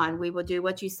 Herman, we will do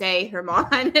what you say, Herman.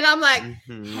 And I'm like,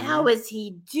 how is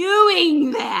he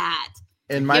doing that?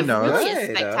 In my notes, really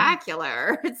is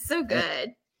spectacular. It's so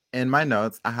good. In my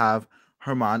notes, I have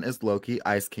Herman is Loki,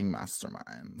 Ice King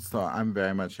mastermind. So I'm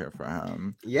very much here for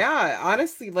him. Yeah,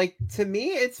 honestly, like, to me,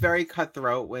 it's very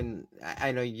cutthroat when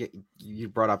I know you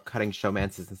brought up cutting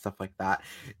showmances and stuff like that.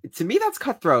 To me, that's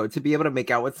cutthroat to be able to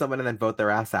make out with someone and then vote their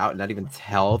ass out and not even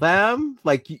tell them.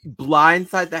 Like, you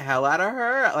blindside the hell out of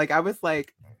her. Like, I was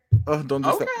like, oh, don't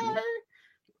do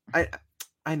that.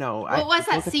 I know. What was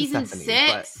that, season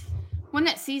 6? Wasn't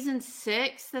it season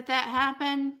 6 that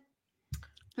happened?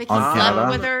 Like, he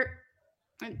slept with her.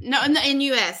 No, in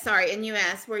U.S.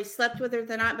 where he slept with her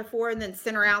the night before and then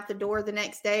sent her out the door the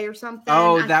next day or something.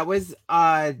 Oh, that was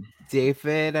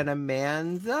David and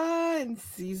Amanda in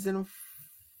season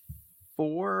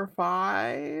 4 or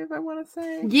 5, I want to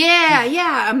say.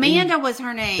 Yeah. Amanda was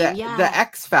her name. The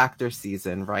X Factor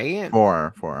season, right?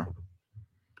 4.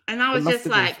 And I was just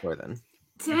like,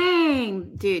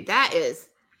 dang, dude, that is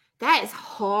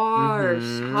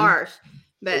harsh.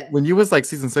 But when you was like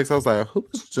season 6, I was like,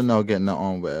 who's Janelle getting it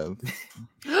on with?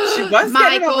 She was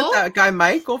getting it with that guy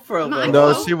Michael for a little.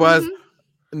 No, she was.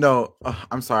 No,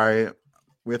 I'm sorry.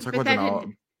 We had talked about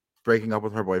Janelle breaking up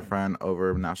with her boyfriend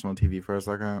over national TV for a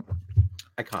second.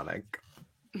 Iconic.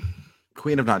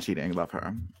 Queen of not cheating. Love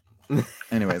her.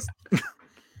 Anyways.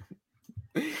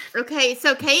 Okay,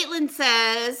 so Caitlin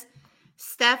says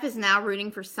Steph is now rooting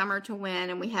for Summer to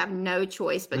win, and we have no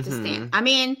choice but to stand.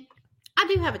 I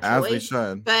do have a choice, as we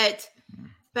should. but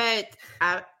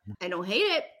I don't hate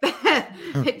it.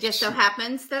 It just so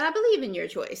happens that I believe in your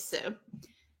choice. So,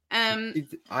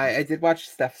 I did watch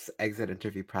Steph's exit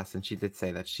interview press, and she did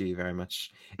say that she very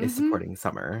much is supporting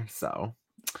Summer. So,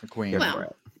 Queen,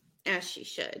 well, as she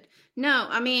should. No,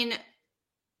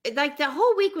 like the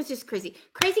whole week was just crazy.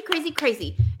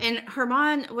 And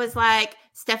Herman was like,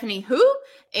 Stephanie, who?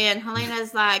 And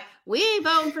Helena's like, we ain't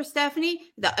voting for Stephanie.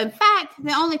 In fact,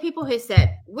 the only people who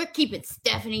said, we're keeping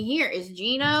Stephanie here is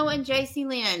Gino and JC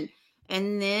Lynn.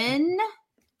 And then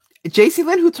JC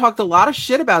Lynn, who talked a lot of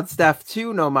shit about Steph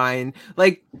too, no mind.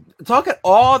 Like, talking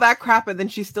all that crap, and then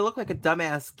she still looked like a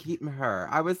dumbass keeping her.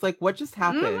 I was like, what just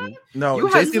happened? No,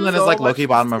 JC Lynn is like low-key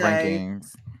bottom of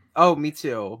rankings. Oh, me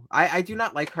too. I do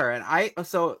not like her. And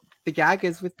so the gag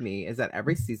is with me is that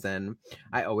every season,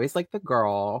 I always like the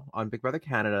girl on Big Brother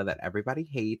Canada that everybody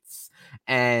hates.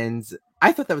 And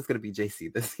I thought that was going to be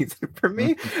JC this season for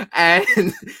me.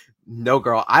 And no,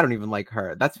 girl, I don't even like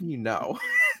her. That's when you know.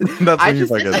 That's when you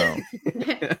like it, though.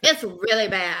 It's really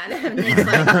bad.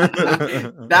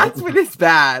 It's like, that's when it's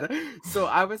bad. So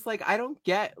I was like, I don't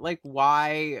get like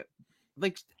why.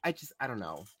 Like, I don't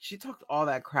know. She talked all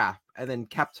that crap and then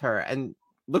kept her and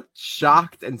looked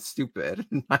shocked and stupid.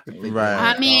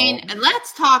 Right. I mean,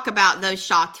 let's talk about those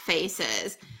shocked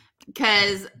faces.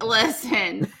 Because,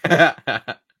 listen, I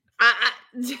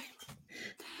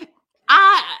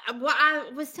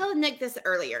was telling Nick this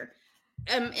earlier.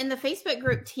 In the Facebook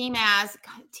group Team Az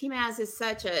is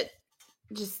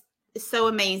just so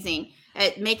amazing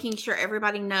at making sure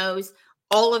everybody knows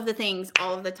all of the things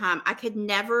all of the time. I could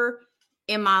never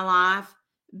in my life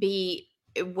be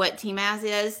what Team Az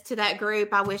is to that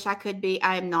group. I wish I could be.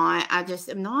 I am not. I just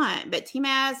am not. But Team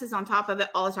Az is on top of it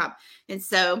all the time. And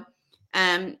so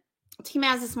Team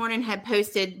Az this morning had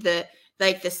posted the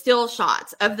still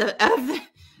shots of the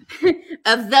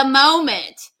of the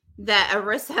moment that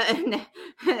Arisa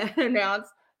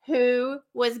announced who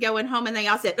was going home, and they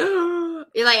all said,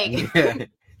 like,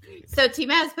 so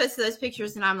Team Az posted those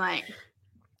pictures, and I'm like,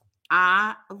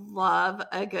 I love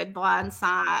a good blind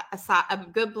side,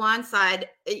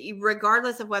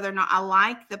 regardless of whether or not I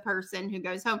like the person who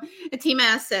goes home. And Team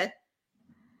Az said,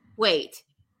 wait,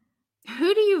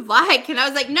 who do you like? And I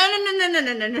was like, no.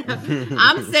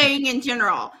 I'm saying in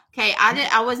general. Okay,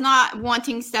 I was not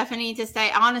wanting Stephanie to stay.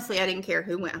 Honestly, I didn't care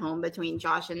who went home between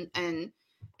Josh and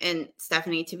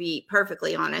Stephanie, to be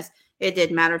perfectly honest. It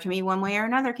didn't matter to me one way or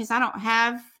another because I don't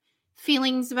have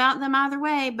feelings about them either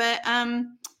way. But I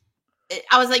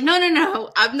was like,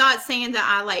 no. I'm not saying that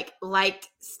I liked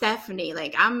Stephanie.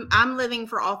 Like, I'm living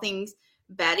for all things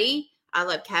Betty. I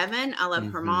love Kevin. I love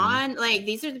Herman. Like,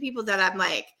 these are the people that I'm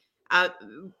like, I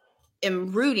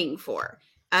am rooting for.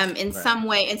 In some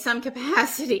way, in some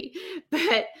capacity.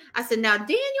 But I said, now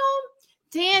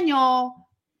Daniel,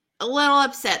 a little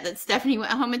upset that Stephanie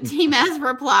went home, and Team Az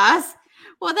replies,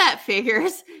 well, that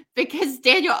figures because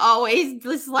Daniel always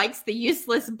dislikes the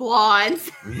useless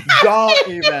blondes. Don't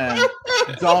even. And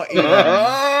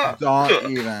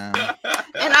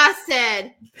I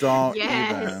said, don't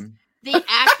yes, even. The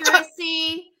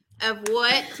accuracy of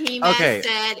what Team Az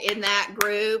said in that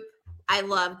group, I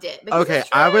loved it. Okay,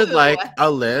 I would like a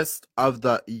list of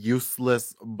the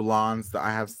useless blondes that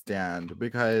I have stand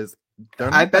because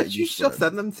I bet you she'll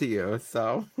send them to you.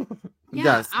 So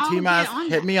yes, Team Az,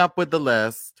 hit me up with the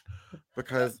list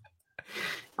because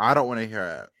I don't want to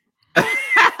hear it.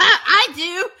 I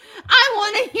do. I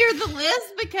want to hear the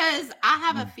list because I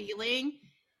have a feeling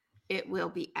it will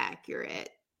be accurate.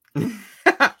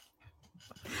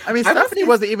 I mean, Stephanie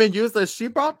wasn't even useless. She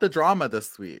brought the drama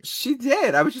this week. She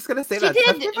did. I was just going to say that.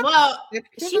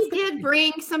 She did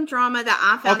bring some drama that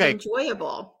I found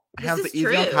enjoyable. This is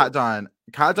true.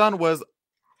 Kat Dawn was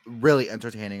really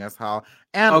entertaining as hell.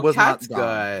 And was Kat's not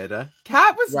good.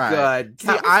 Kat was good.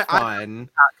 Kat was fun.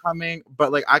 Kat coming,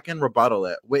 but like I can rebuttal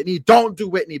it. Whitney, don't do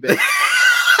Whitney, bitch.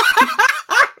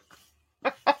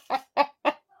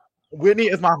 Whitney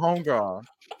is my homegirl.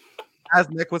 As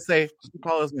Nick would say, she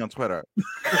follows me on Twitter.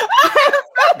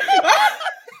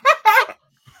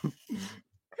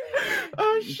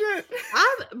 Oh shit!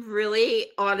 I'm really,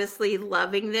 honestly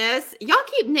loving this. Y'all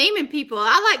keep naming people.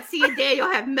 I like seeing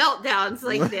Daniel have meltdowns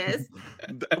like this.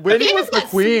 Whitney was the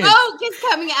queen. Smoke is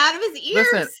coming out of his ears.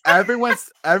 Listen,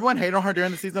 everyone hated on her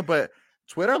during the season, but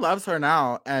Twitter loves her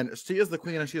now, and she is the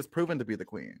queen, and she has proven to be the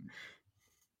queen.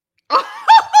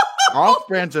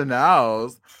 Off-brand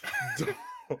Janelle's.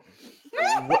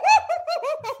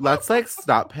 Let's like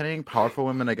stop pitting powerful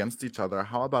women against each other.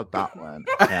 How about that one,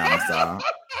 Hamza?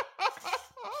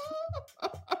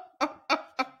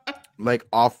 Like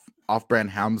off-brand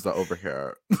Hamza over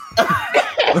here.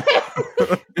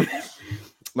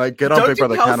 Like get on Big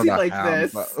Brother Canada like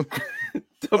Hamza.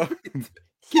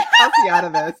 Keep Kelsey out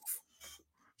of this.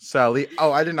 Shelly.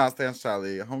 Oh, I did not stand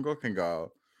Shelly. Homegirl can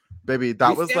go. Baby,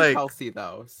 that was like Kelsey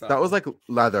though. So. That was like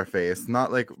Leatherface,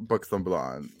 not like Buxom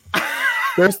Blonde.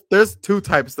 There's two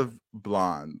types of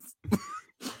blondes.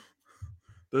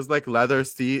 There's like leather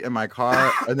seat in my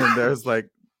car, and then there's like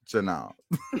Janelle.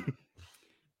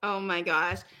 Oh my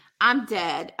gosh. I'm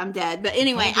dead. But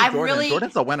anyway,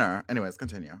 Jordan's a winner. Anyways,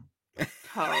 continue.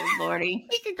 Oh Lordy.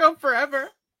 He could go forever.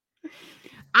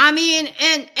 I mean,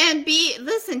 and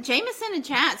listen, Jameson and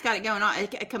Chat's got it going on.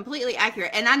 Completely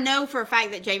accurate. And I know for a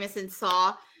fact that Jameson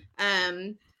saw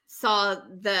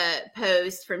the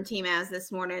post from Team Az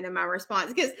this morning in my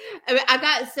response, because I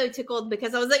got so tickled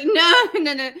because I was like,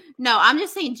 no. I'm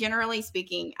just saying, generally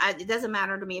speaking, it doesn't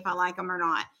matter to me if I like them or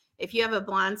not. If you have a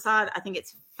blind side, I think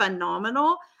it's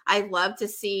phenomenal. I love to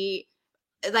see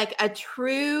like a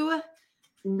true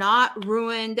not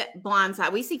ruined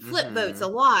blindside. We see flip votes a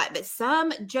lot, but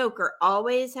some joker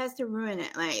always has to ruin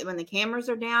it. Like when the cameras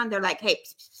are down, they're like, hey,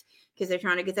 because they're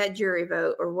trying to get that jury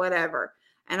vote or whatever.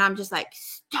 And I'm just like,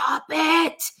 stop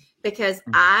it. Because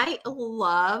I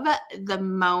love the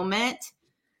moment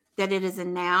that it is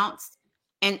announced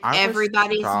and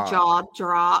everybody's jaw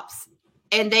drops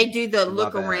and they do the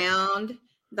look around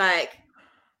like,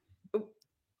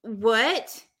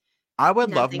 what? I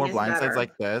would love more blindsides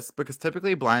like this, because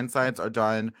typically blindsides are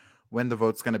done when the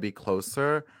vote's going to be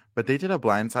closer, but they did a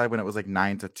blindside when it was like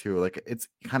 9-2. Like it's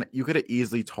kind of, you could have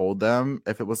easily told them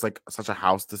if it was like such a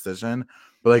house decision,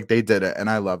 but like they did it. And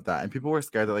I love that. And people were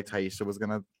scared that like Taisha was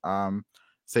going to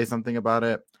say something about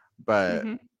it, but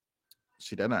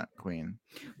she didn't, Queen.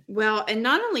 Well, and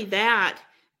not only that,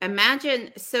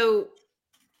 imagine, so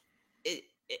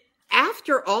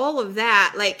after all of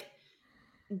that, like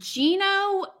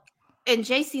Gino and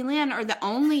JC Lynn are the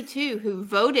only two who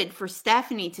voted for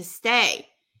Stephanie to stay.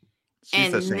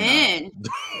 And then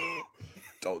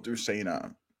don't do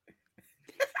Shayna.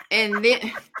 And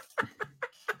then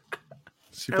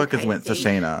she fucking went to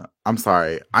Shayna. I'm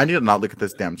sorry. I need to not look at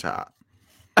this damn chat.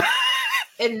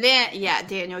 And then, yeah,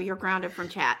 Daniel, you're grounded from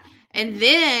chat. And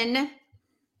then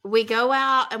we go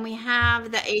out and we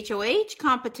have the HOH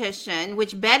competition,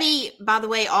 which Betty, by the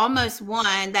way, almost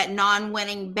won. That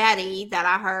non-winning Betty that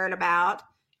I heard about.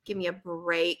 Give me a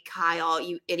break, Kyle,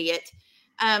 you idiot.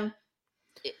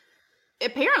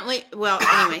 Apparently, well,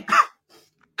 anyway,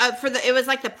 it was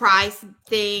like the price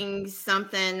thing,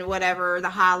 something, whatever, the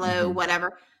high-low,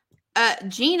 whatever.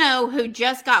 Gino, who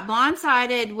just got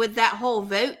blindsided with that whole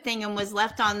vote thing and was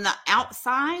left on the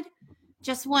outside,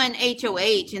 just won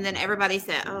HOH, and then everybody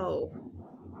said, oh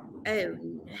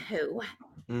no.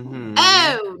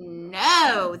 Oh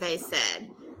no, they said.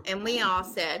 And we all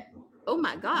said, oh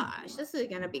my gosh, this is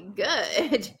going to be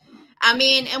good. I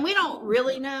mean, and we don't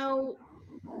really know.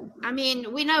 I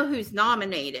mean, we know who's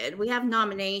nominated. We have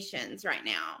nominations right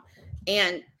now.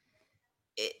 And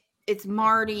it's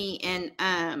Marty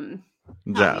and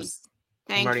Jess.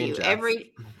 Thank Marty you.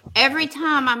 Every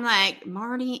time I'm like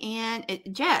Marty and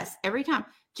Jess. Every time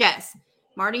Jess,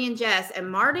 Marty and Jess,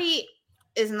 and Marty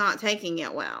is not taking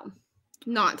it well.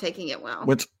 Not taking it well.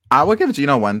 Which I will give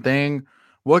Gino one thing.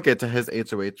 We'll get to his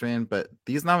HOH reign, but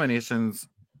these nominations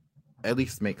at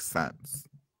least make sense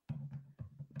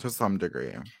to some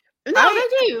degree. No,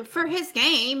 they do for his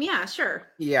game. Yeah, sure.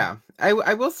 Yeah,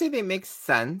 I will say they make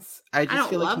sense. I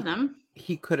just don't love them.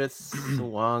 He could have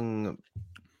swung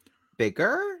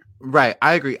bigger. Right,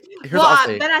 I agree. But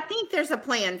I think there's a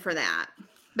plan for that.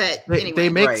 But anyway, they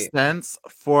make sense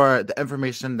for the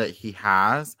information that he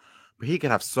has, but he could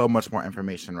have so much more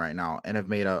information right now and have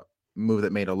made a move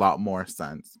that made a lot more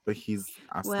sense. But he's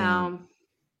asking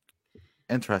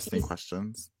interesting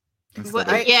questions. Well,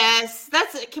 yes,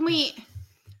 can we?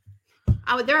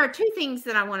 There are two things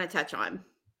that I want to touch on,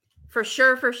 for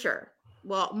sure.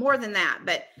 Well, more than that,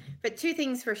 but two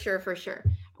things for sure.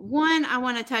 One, I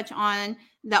want to touch on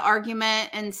the argument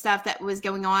and stuff that was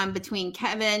going on between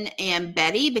Kevin and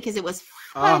Betty, because it was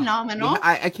phenomenal.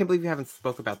 I can't believe you haven't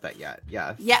spoke about that yet.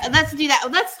 Yeah. Yeah, let's do that.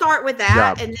 Let's start with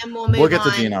that, and then we'll move on. We'll get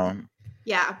to Gino.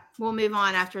 Yeah, we'll move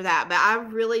on after that. But I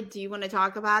really do want to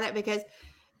talk about it because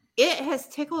it has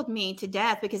tickled me to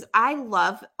death, because I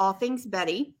love all things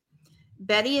Betty.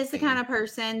 Betty is the kind of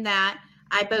person that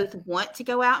I both want to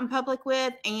go out in public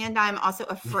with, and I'm also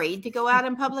afraid to go out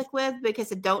in public with,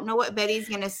 because I don't know what Betty's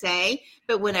going to say.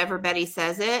 But whenever Betty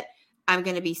says it, I'm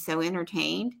going to be so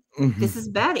entertained. This is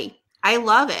Betty. I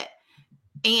love it.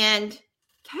 And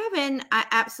Kevin, I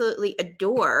absolutely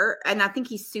adore. And I think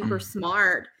he's super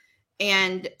smart.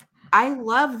 And I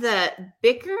love the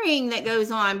bickering that goes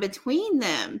on between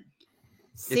them.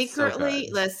 Secretly,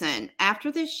 listen,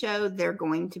 after this show, they're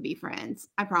going to be friends.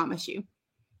 I promise you.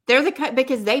 They're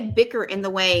because they bicker in the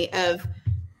way of,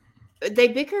 they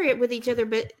bicker it with each other,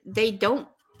 but they don't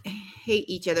hate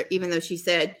each other, even though she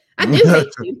said, I do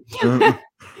hate you.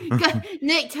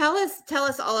 Nick, tell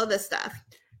us all of this stuff.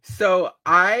 So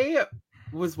I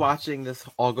was watching this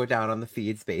all go down on the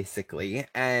feeds, basically.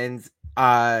 And,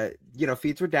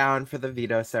 feeds were down for the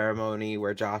veto ceremony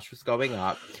where Josh was going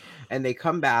up. And they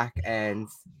come back and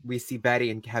we see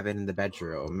Betty and Kevin in the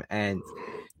bedroom. And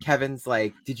Kevin's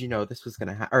like, did you know this was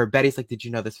gonna happen? Or Betty's like, did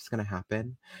you know this was gonna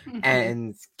happen? Mm-hmm.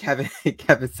 And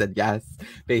Kevin said yes,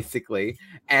 basically.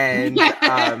 And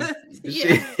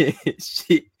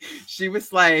she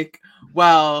was like,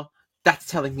 well, that's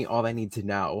telling me all I need to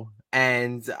know.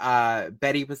 And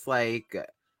Betty was like,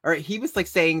 or he was like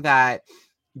saying that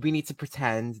we need to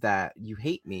pretend that you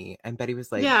hate me. And Betty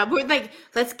was like, yeah, we're like,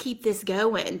 let's keep this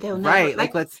going. They'll know. Right,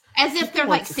 like let's, as if they're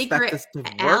like secret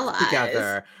allies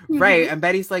together. Right. And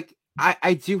Betty's like,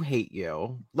 I do hate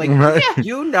you. Like,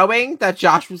 you knowing that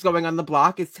Josh was going on the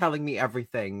block is telling me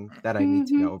everything that I need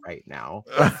to know right now.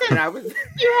 And I was,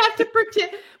 you have to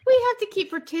pretend. We have to keep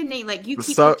pretending. Like, you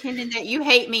keep pretending that you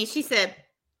hate me. She said,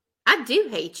 I do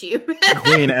hate you.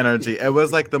 Queen energy. It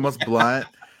was like the most blunt.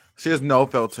 She has no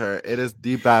filter. It is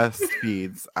the best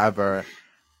feeds ever.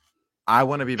 I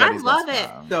want to be Betty's. I love it.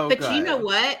 So but good. You know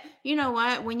what? You know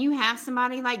what? When you have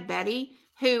somebody like Betty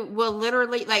who will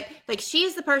literally like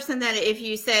she's the person that if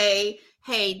you say,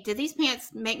 hey, did these pants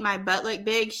make my butt look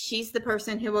big? She's the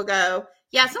person who will go,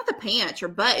 yeah, it's not the pants. Your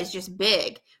butt is just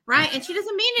big. Right? And she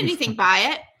doesn't mean anything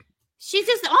by it. She's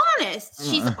just honest.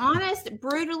 She's honest,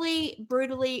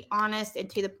 brutally honest and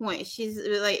to the point. She's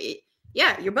like,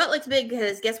 yeah, your butt looks big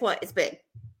because guess what? It's big.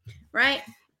 Right?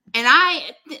 And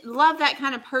I love that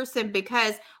kind of person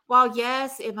because while,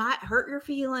 yes, it might hurt your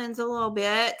feelings a little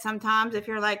bit sometimes if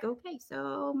you're like, okay,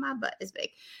 so my butt is big.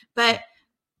 But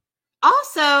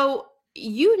also,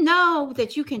 you know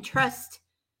that you can trust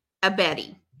a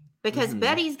Betty because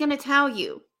Betty's going to tell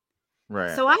you.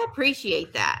 Right. So I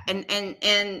appreciate that. And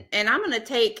I'm going to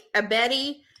take a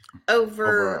Betty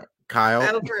over Kyle.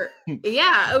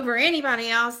 Over anybody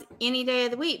else any day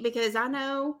of the week because I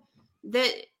know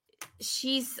that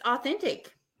she's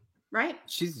authentic, right?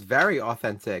 She's very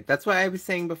authentic. That's why I was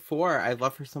saying before, I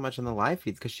love her so much on the live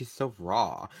feeds because she's so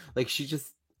raw. Like, she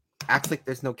just acts like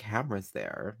there's no cameras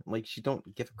there. Like, she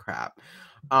don't give a crap.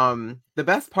 The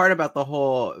best part about the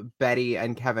whole Betty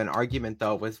and Kevin argument,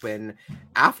 though, was when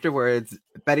afterwards,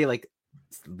 Betty, like,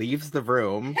 leaves the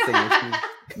room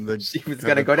saying she was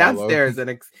going to go downstairs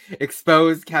and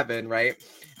expose Kevin, right?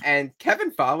 And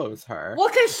Kevin follows her. Well,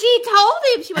 because she told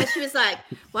him, she was like,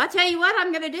 well, I'll tell you what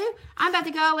I'm going to do. I'm about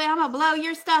to go and I'm going to blow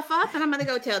your stuff up and I'm going to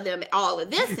go tell them all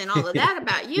of this and all of that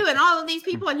about you and all of these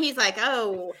people. And he's like,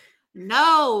 oh,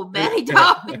 no, Betty,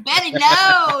 don't do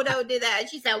that. And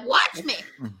she said, watch me.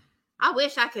 I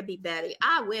wish I could be Betty.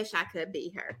 I wish I could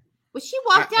be her. Well, she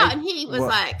walked out and he was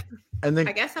like, and then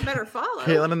I guess I better follow.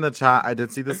 Caitlin in the chat, I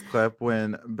did see this clip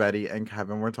when Betty and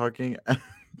Kevin were talking.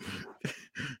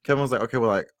 Kevin was like, okay, well,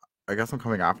 like, I guess I'm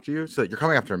coming after you. She's like, you're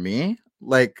coming after me?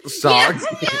 Like, shocked.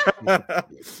 Yeah.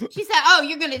 She said, oh,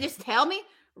 you're going to just tell me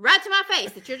right to my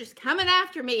face that you're just coming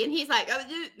after me. And he's like,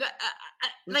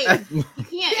 like, you can't.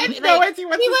 He had no idea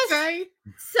what to say.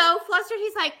 So flustered.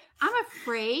 He's like, I'm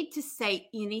afraid to say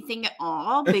anything at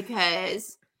all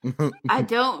because I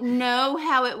don't know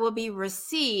how it will be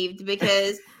received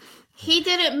because he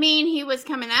didn't mean he was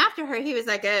coming after her. He was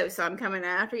like, oh, so I'm coming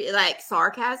after you, like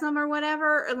sarcasm or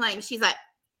whatever. And like, she's like,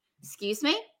 excuse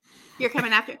me, you're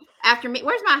coming after me.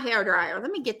 Where's my hair dryer?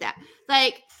 Let me get that.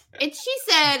 Like, and she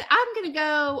said, I'm going to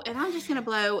go and I'm just going to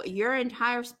blow your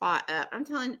entire spot up. I'm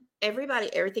telling everybody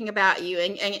everything about you.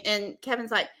 And Kevin's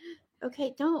like,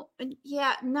 okay, don't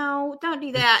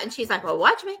do that. And she's like, well,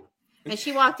 watch me. And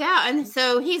she walked out. And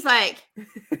so he's like,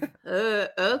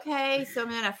 okay, so I'm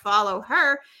going to follow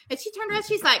her. And she turned around.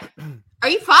 She's like, are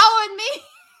you following me?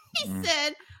 He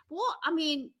said, well, I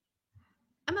mean,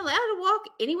 I'm allowed to walk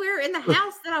anywhere in the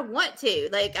house that I want to.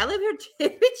 Like, I live here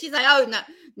too. She's like, oh,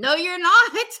 no, you're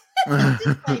not. Just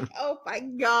like, oh my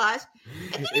gosh.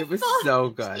 It was so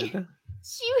good.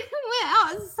 She went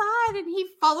outside and he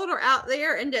followed her out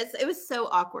there and it was so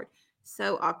awkward.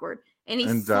 So awkward. And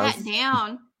he sat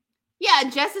down.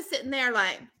 Yeah, Jess is sitting there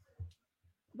like,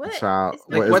 what? Child,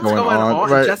 like, what's going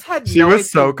on? Right. Jess had she was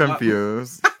so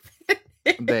confused.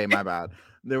 My bad.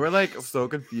 They were like so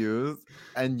confused.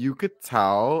 And you could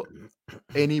tell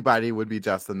anybody would be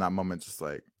Jess in that moment, just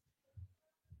like.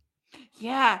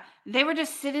 Yeah, they were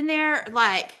just sitting there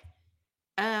like,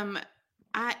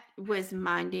 I was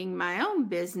minding my own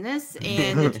business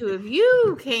and the two of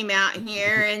you came out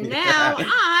here and now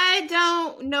I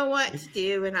don't know what to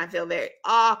do and I feel very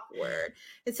awkward.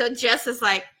 And so Jess is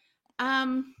like,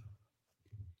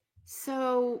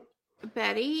 so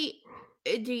Betty,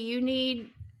 do you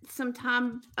need some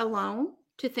time alone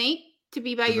to think, to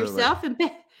be by yourself? And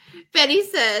Betty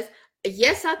says,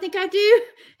 yes, I think I do.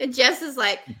 And Jess is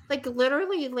like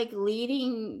literally like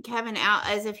leading Kevin out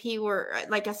as if he were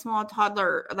like a small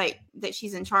toddler, like that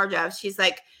she's in charge of. She's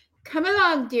like, come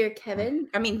along, dear Kevin.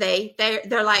 I mean,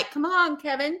 they're like, come along,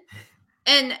 Kevin.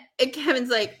 And Kevin's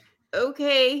like,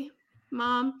 okay,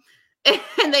 Mom.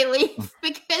 And they leave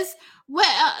because,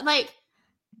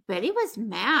 Betty was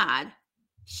mad.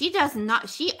 She does not,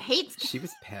 she hates She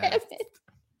was pissed.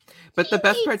 But the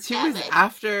best part too is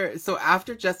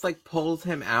after Jess like pulls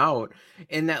him out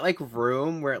in that like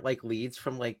room where it like leads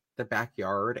from like the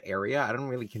backyard area. I don't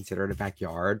really consider it a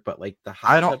backyard, but like the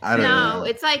hot I don't know.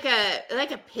 It's like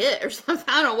a pit or something.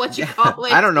 I don't know what you call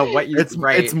it. I don't know what you.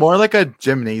 It's more like a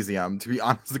gymnasium, to be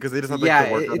honest, because they just have like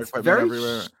the workout equipment very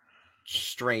everywhere.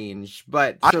 Strange,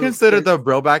 but I consider the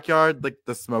real backyard like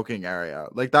the smoking area.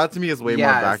 Like that to me is way more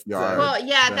backyard. Well,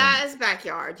 yeah, that is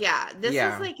backyard. Yeah, this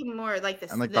is like more like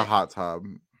and like the hot tub.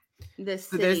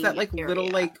 So there's that like little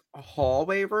like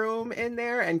hallway room in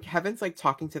there, and Kevin's like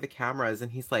talking to the cameras,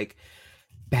 and he's like,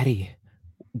 "Betty,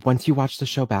 once you watch the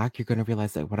show back, you're gonna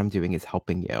realize that what I'm doing is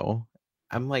helping you."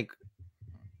 I'm like,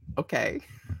 okay.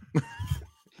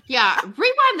 Yeah,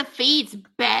 rewind the feeds,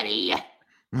 Betty,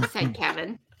 said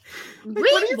Kevin.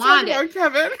 Rewind it,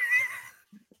 Kevin.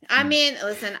 I mean,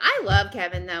 listen, I love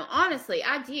Kevin though. Honestly,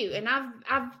 I do, and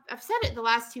I've said it the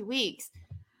last 2 weeks.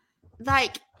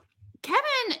 Like,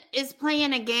 Kevin is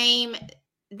playing a game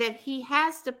that he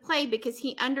has to play because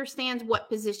he understands what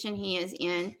position he is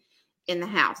in the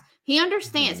house. He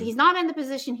understands he's not in the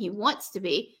position he wants to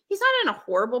be. He's not in a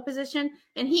horrible position,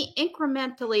 and he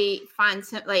incrementally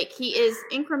finds him, like, he is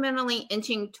incrementally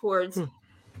inching towards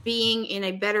being in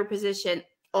a better position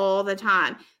all the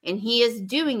time. And he is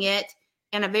doing it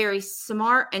in a very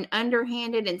smart and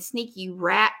underhanded and sneaky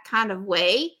rat kind of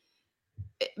way.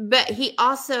 But he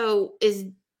also is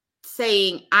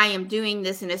saying, I am doing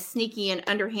this in a sneaky and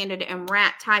underhanded and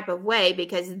rat type of way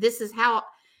because this is how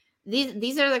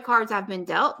these are the cards I've been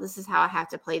dealt. This is how I have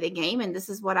to play the game, and this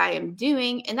is what I am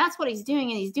doing. And that's what he's doing,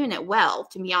 and he's doing it well,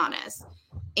 to be honest.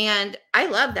 And I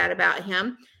love that about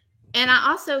him. And I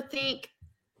also think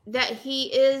that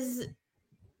he is,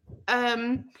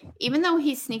 even though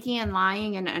he's sneaky and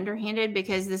lying and underhanded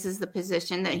because this is the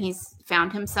position that he's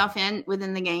found himself in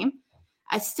within the game,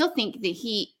 I still think that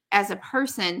he, as a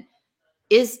person,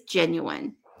 is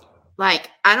genuine. Like,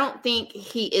 I don't think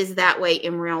he is that way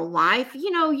in real life. You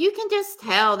know, you can just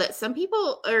tell that some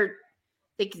people are,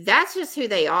 like, that's just who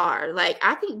they are. Like,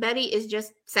 I think Betty is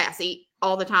just sassy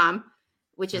all the time,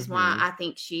 which is why I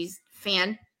think she's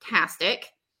fantastic.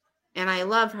 And I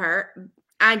love her.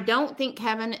 I don't think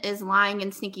Kevin is lying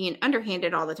and sneaky and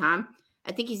underhanded all the time.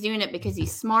 I think he's doing it because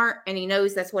he's smart and he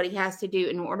knows that's what he has to do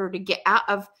in order to get out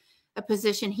of a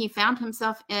position he found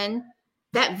himself in.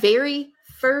 That very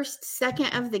first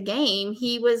second of the game,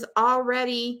 he was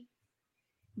already,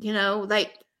 you know,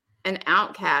 like an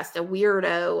outcast, a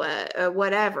weirdo,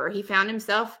 whatever. He found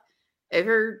himself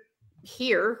over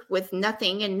here with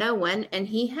nothing and no one, and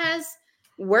he has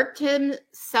worked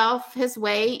himself his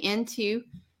way into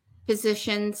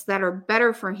positions that are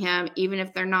better for him, even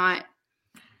if they're not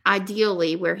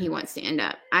ideally where he wants to end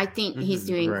up. I think he's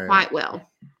doing quite well.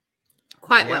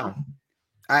 Quite well.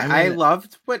 I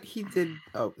loved what he did.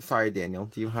 Oh, sorry, Daniel.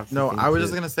 Do you have something? No, I was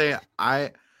just gonna say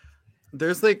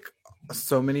there's like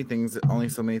so many things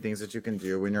that you can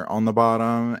do when you're on the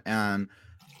bottom, and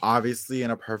obviously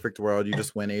in a perfect world you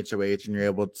just win HOH and you're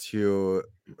able to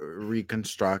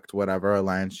reconstruct whatever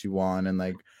alliance you want and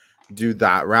like do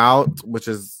that route, which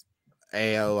is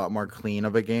a lot more clean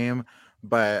of a game.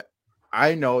 But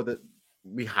I know that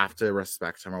we have to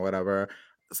respect him or whatever.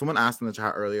 Someone asked in the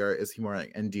chat earlier, is he more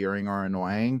like endearing or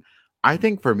annoying? I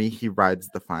think for me, he rides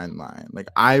the fine line. Like,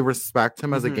 I respect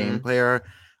him as a game player.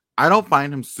 I don't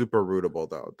find him super rootable,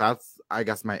 though. That's, I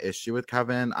guess, my issue with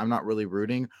Kevin. I'm not really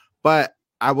rooting, but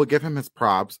I will give him his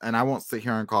props, and I won't sit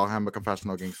here and call him a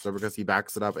confessional gangster because he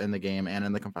backs it up in the game and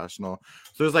in the confessional.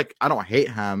 So it's like, I don't hate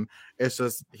him. It's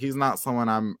just, he's not someone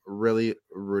I'm really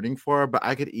rooting for, but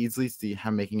I could easily see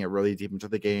him making it really deep into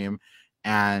the game.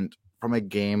 And from a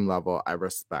game level, I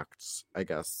respect, I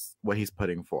guess, what he's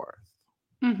putting forth.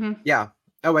 Yeah.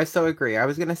 Oh, I so agree. I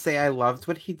was going to say I loved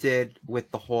what he did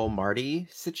with the whole Marty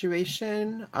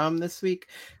situation this week.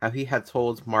 How he had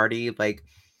told Marty, like,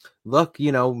 look,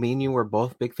 you know, me and you were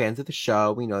both big fans of the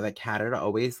show. We know that Canada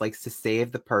always likes to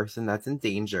save the person that's in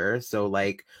danger. So,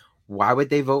 like, why would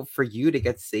they vote for you to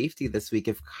get safety this week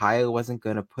if Kyle wasn't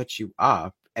going to put you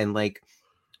up? And, like,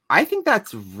 I think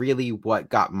that's really what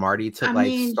got Marty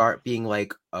to start being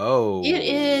like, oh, it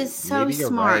is so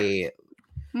smart. Right.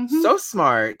 So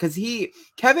smart, because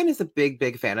Kevin is a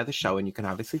big fan of the show, and you can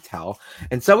obviously tell,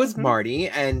 and so is Marty,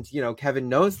 and you know Kevin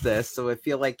knows this, so I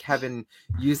feel like Kevin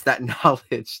used that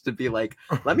knowledge to be like,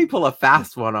 let me pull a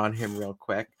fast one on him real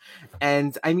quick,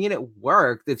 and I mean it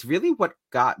worked. It's really what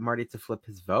got Marty to flip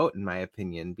his vote, in my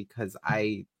opinion, because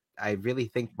I I really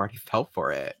think Marty fell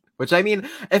for it. Which, I mean,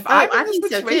 if I'm in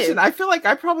this situation, I feel like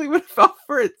I probably would have fell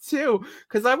for it too.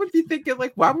 Because I would be thinking,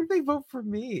 like, why would they vote for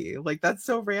me? Like, that's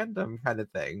so random kind of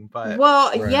thing. But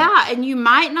yeah, and you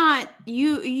might not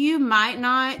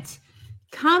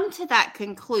come to that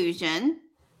conclusion.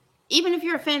 Even if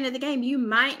you're a fan of the game, you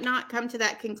might not come to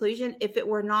that conclusion if it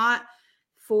were not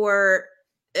for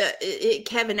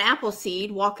Kevin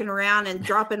Appleseed walking around and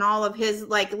dropping all of his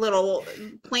like little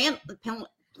plant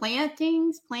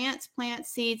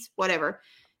seeds, whatever.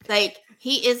 Like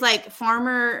he is like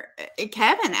farmer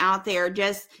Kevin out there.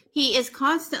 He is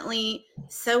constantly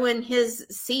sowing his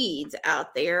seeds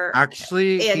out there.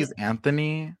 Actually, he's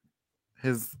Anthony,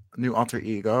 his new alter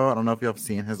ego. I don't know if you have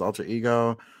seen his alter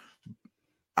ego.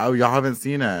 Oh, y'all haven't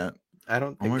seen it. I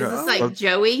don't think so. Is this like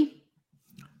Joey?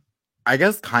 I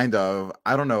guess kind of.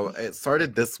 I don't know. It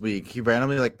started this week. He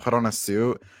randomly like put on a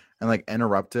suit and like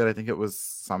interrupted. I think it was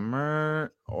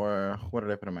Summer, or what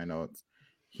did I put in my notes?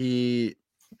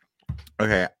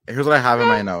 Okay, here's what I have in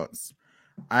my notes.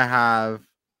 I have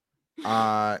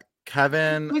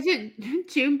Kevin. Was it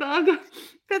Junebug?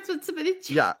 That's what somebody.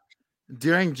 Yeah.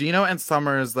 During Gino and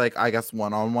Summer's like I guess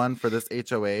one-on-one for this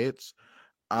HOH,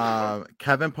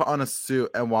 Kevin put on a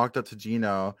suit and walked up to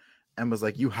Gino and was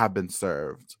like, "You have been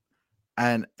served."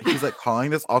 And he's like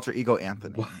calling this alter ego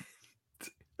Anthony. What?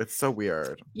 It's so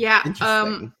weird. Yeah.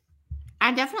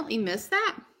 I definitely miss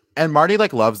that. And Marty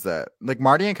like loves it. Like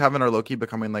Marty and Kevin are low-key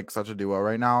becoming like such a duo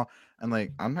right now. And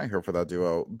like I'm not here for that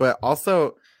duo. But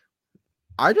also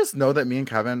I just know that me and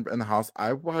Kevin in the house, I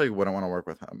probably wouldn't want to work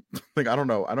with him. Like I don't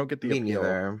know. I don't get the appeal.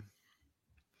 Neither.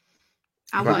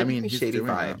 I mean he's shady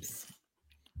doing vibes. It.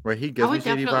 Right, he gives me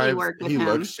shady vibes. He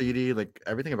looks shady. Like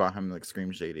everything about him like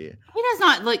screams shady. He does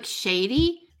not look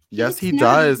shady. Yes, he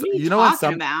does. You know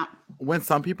when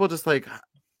some people just like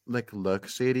look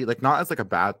shady, like not as like a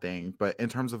bad thing, but in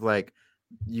terms of like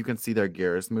you can see their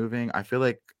gears moving. I feel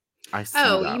like I see.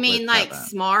 Oh, you mean like Kevin.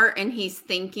 Smart and he's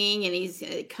thinking and he's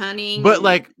cunning, but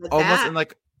like almost in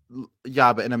like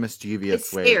but in a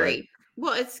mischievous way. Scary. Like,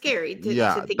 well, it's scary.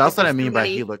 To think that's what I mean by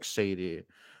he looks shady.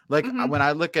 Like when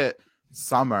I look at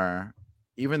Summer,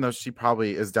 even though she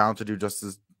probably is down to do just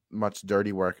as much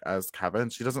dirty work as Kevin,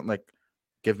 she doesn't like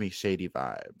give me shady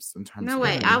vibes in terms. No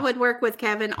way. I would work with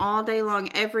Kevin all day long,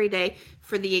 every day,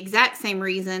 for the exact same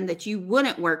reason that you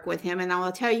wouldn't work with him, and I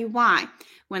will tell you why.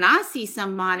 When I see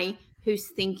somebody who's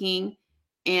thinking,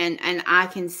 and I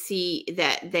can see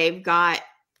that they've got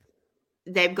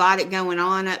it going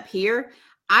on up here,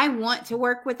 I want to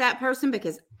work with that person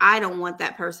because I don't want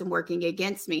that person working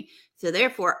against me. So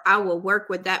therefore, I will work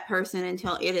with that person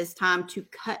until it is time to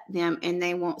cut them and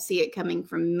they won't see it coming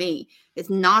from me. It's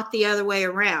not the other way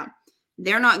around.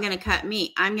 They're not going to cut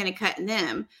me. I'm going to cut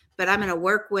them, but I'm going to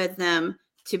work with them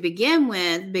to begin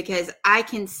with because I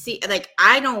can see, like,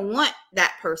 I don't want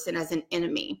that person as an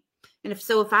enemy. And if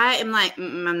I am like,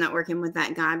 I'm not working with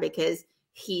that guy because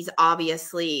he's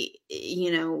obviously,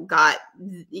 got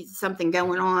something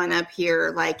going on up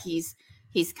here. Like he's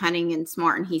cunning and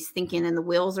smart and he's thinking and the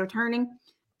wheels are turning.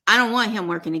 I don't want him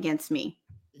working against me.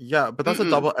 Yeah, but that's a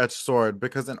double-edged sword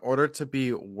because in order to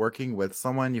be working with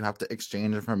someone, you have to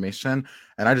exchange information.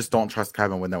 And I just don't trust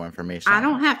Kevin with no information. I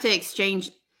don't have to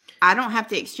exchange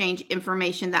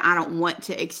information that I don't want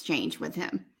to exchange with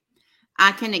him.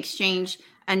 I can exchange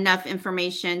enough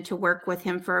information to work with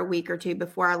him for a week or two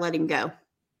before I let him go.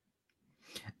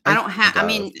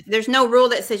 There's no rule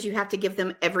that says you have to give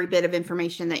them every bit of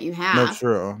information that you have. No,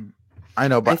 true. I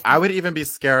know, but I would even be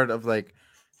scared of like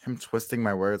him twisting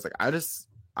my words. Like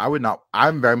I would not.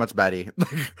 I'm very much Betty.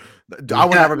 I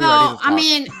would never be ready to talk. I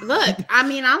mean, look,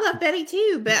 I love Betty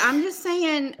too, but I'm just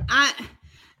saying,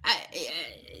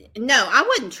 no, I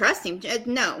wouldn't trust him.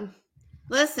 No,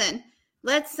 listen,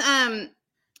 let's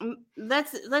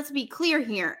be clear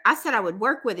here. I said I would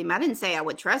work with him. I didn't say I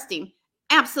would trust him.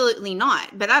 Absolutely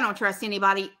not. But I don't trust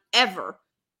anybody ever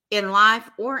in life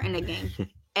or in a game,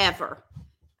 ever.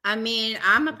 I mean,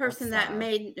 I'm a person that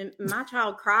made my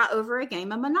child cry over a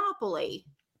game of Monopoly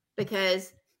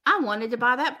because I wanted to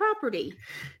buy that property.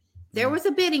 There was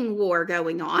a bidding war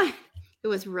going on.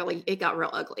 It got real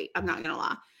ugly. I'm not going to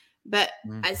lie. But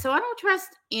so I don't trust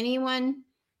anyone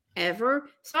ever.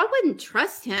 So I wouldn't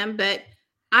trust him, but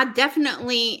I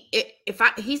definitely,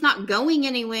 he's not going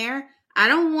anywhere, I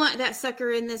don't want that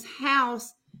sucker in this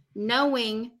house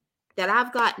knowing that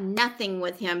I've got nothing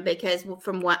with him because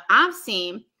from what I've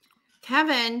seen,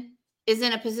 Kevin is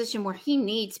in a position where he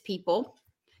needs people.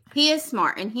 He is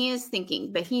smart and he is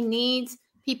thinking, but he needs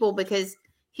people because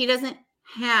he's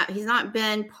not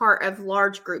been part of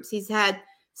large groups. He's had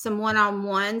some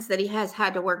one-on-ones that he has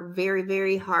had to work very,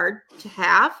 very hard to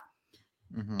have.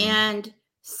 Mhm. And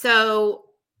so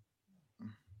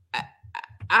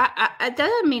I it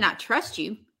doesn't mean I trust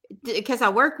you. Because I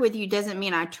work with you doesn't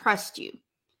mean I trust you.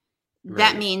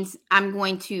 That Right. means I'm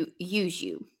going to use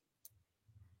you.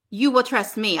 You will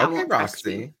trust me. I Okay, won't trust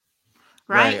you. Roxy.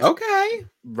 Right? Okay.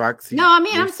 Roxy. No, I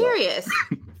mean, I'm yourself. serious.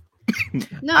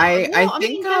 No, I well, I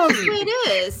think, mean, that's the way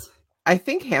it is. I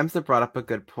think Hamza brought up a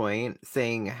good point,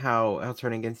 saying how he'll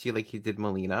turn against you like he did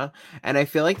Melina. And I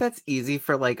feel like that's easy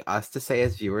for like us to say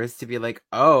as viewers, to be like,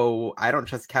 oh, I don't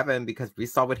trust Kevin because we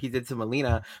saw what he did to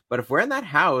Melina. But if we're in that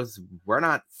house, we're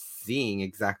not seeing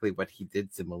exactly what he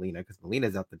did to Melina because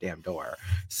Melina's out the damn door.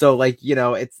 So like, you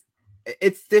know,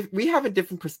 we have a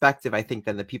different perspective, I think,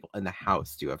 than the people in the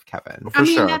house do of Kevin. For I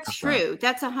mean, sure, that's for sure. true.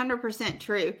 That's 100%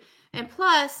 true. And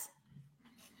plus,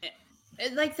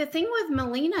 like the thing with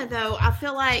Melina, though, I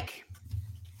feel like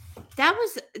that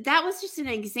was just an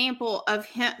example of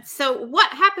him. So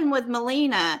what happened with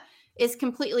Melina is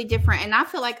completely different, and I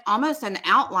feel like almost an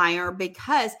outlier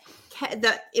because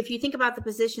if you think about the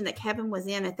position that Kevin was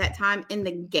in at that time in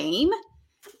the game,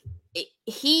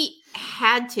 he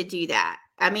had to do that.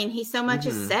 I mean, he so much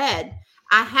has said,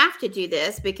 I have to do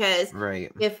this because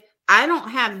if I don't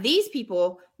have these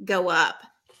people go up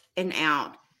and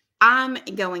out, I'm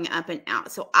going up and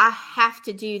out. So I have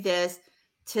to do this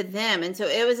to them. And so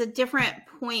it was a different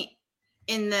point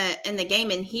in the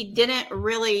game. And he didn't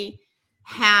really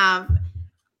have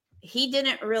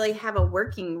a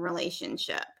working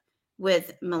relationship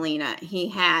with Melina. He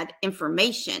had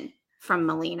information from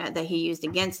Melina that he used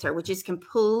against her, which is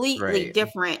completely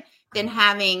different than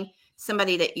having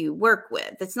somebody that you work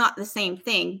with. It's not the same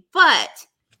thing, but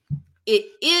it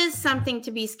is something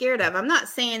to be scared of. I'm not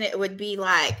saying it would be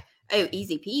like, oh,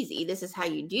 easy peasy, this is how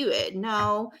you do it.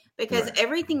 No, because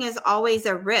everything is always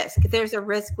a risk. There's a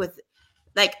risk with,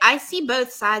 like, I see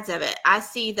both sides of it. I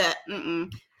see that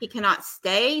he cannot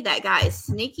stay. That guy is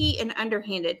sneaky and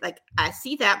underhanded. Like, I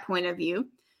see that point of view.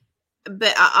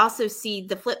 But I also see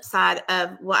the flip side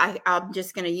of, well, I'm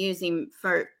just going to use him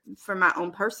for my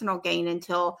own personal gain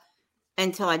until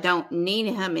I don't need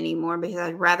him anymore, because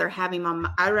I'd rather have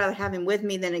him with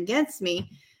me than against me.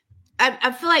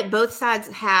 I feel like both sides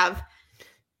have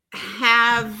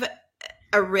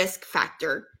a risk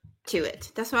factor to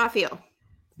it. That's what I feel.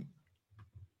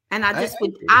 And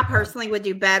I personally would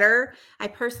do better. I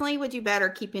personally would do better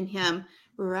keeping him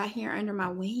right here under my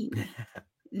wing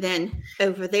than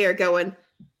over there going,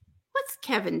 what's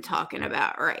Kevin talking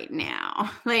about right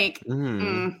now? Like,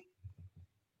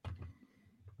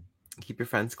 keep your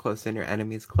friends close and your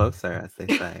enemies closer, as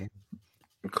they say.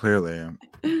 Clearly.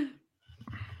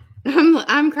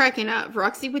 I'm cracking up.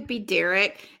 Roxy would be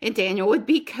Derek and Daniel would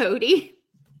be Cody.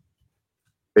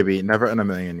 Baby, never in a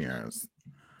million years.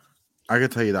 I can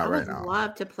tell you that right now. I would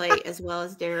love to play as well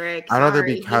as Derek. I'd rather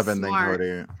be Kevin than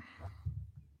Cody.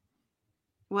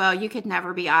 Well, you could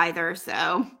never be either,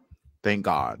 so. Thank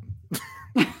God.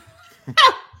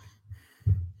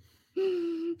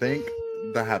 Thank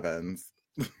the heavens.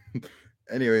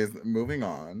 Anyways, moving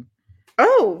on.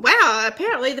 Oh, wow.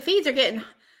 Apparently the feeds are getting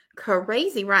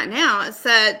crazy right now. As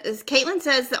Caitlin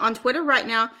says that on Twitter right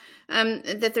now,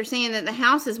 that they're saying that the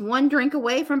house is one drink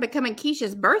away from becoming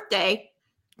Keisha's birthday.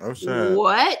 Oh, shit.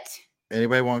 What?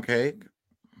 Anybody want cake?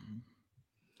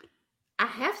 I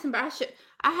have some, but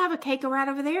I have a cake right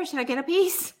over there. Should I get a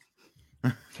piece?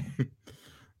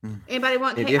 Anybody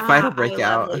want cake? Maybe a fight will break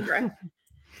out. Libra.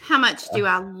 How much do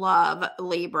I love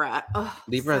Libra? Oh,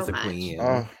 Libra is a queen.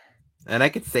 Oh. And I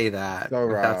could say that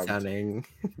without sounding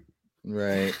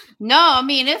right. No, I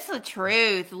mean, it's the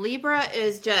truth. Libra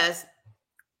is just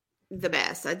the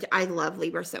best. I love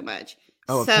Libra so much.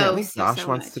 Oh, apparently Josh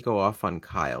wants to go off on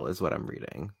Kyle, is what I'm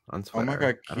reading on Twitter. Oh my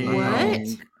God,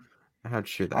 what? How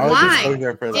true that is.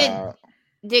 Why?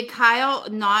 Did Kyle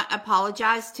not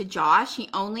apologize to Josh? He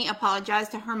only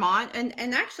apologized to Herman.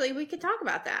 And actually, we could talk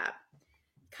about that.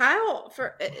 Kyle,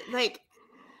 for like,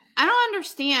 I don't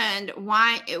understand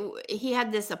why he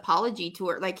had this apology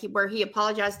tour, like where he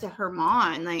apologized to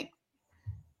Herman, like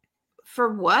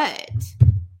for what?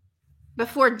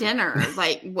 Before dinner,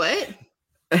 like what?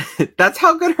 That's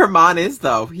how good Herman is,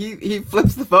 though. He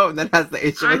flips the phone, then has the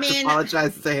HOH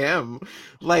apologize to him.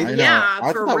 Like,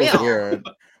 yeah, for real.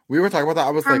 We were talking about that.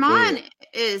 I was Herman like, Herman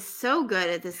is so good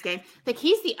at this game. Like,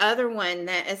 he's the other one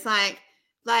that is like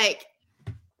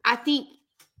I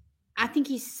think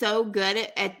he's so good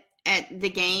at the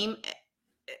game,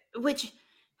 which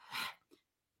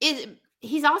is,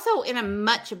 he's also in a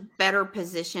much better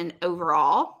position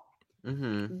overall.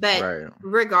 Mm-hmm. But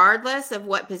regardless of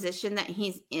what position that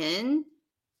he's in,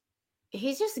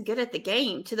 he's just good at the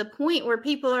game, to the point where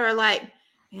people are like,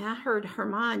 yeah, I heard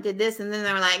Herman did this. And then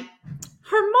they're like,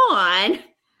 Herman,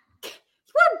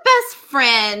 we're best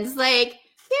friends. Like,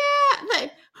 yeah,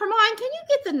 like, Herman, can you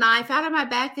get the knife out of my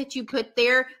back that you put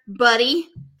there, buddy?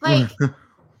 Like,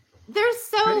 they're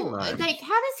so, like,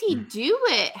 how does he do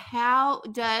it? How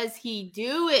does he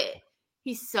do it?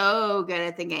 He's so good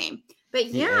at the game. But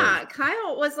yeah,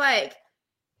 Kyle was like,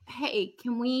 hey,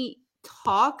 can we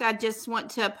talk? I just want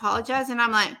to apologize. And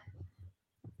I'm like,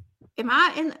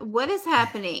 what is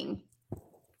happening?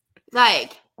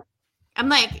 Like, I'm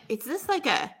like, is this like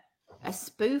a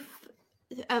spoof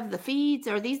of the feeds?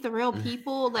 Are these the real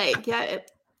people? Like, let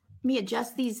me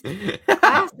adjust these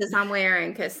glasses I'm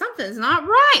wearing because something's not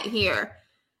right here.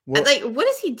 Well, like, what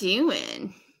is he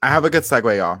doing? I have a good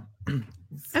segue, y'all.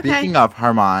 Speaking of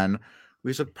Herman,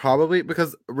 we should probably,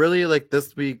 because really, like,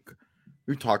 this week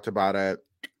we talked about it.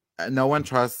 No one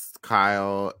trusts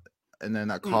Kyle, and then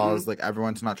that caused like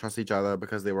everyone to not trust each other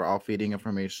because they were all feeding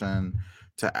information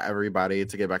to everybody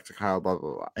to get back to Kyle, blah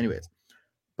blah blah. Anyways,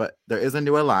 but there is a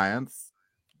new alliance.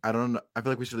 I don't know. I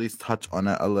feel like we should at least touch on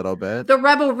it a little bit. The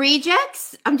Rebel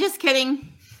Rejects? I'm just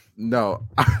kidding. No,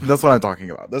 that's what I'm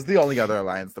talking about. That's the only other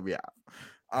alliance that we have.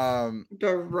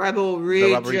 The Rebel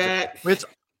Rejects. Which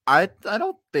I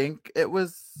don't think it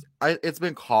was. It's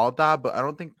been called that, but I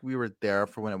don't think we were there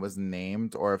for when it was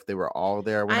named, or if they were all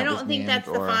there when I it was don't think named, that's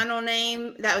the final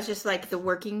name. That was just like the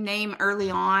working name early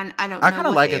on. I don't know. I kind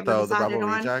of like it though, the Rebel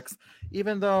Rejects.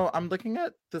 Even though I'm looking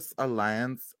at this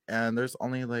alliance and there's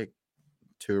only like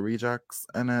 2 rejects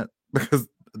in it because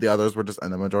the others were just in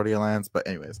the majority alliance. But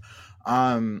anyways,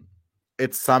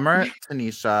 it's Summer,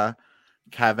 Tanisha,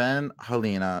 Kevin,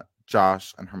 Helena,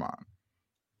 Josh, and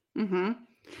Herman.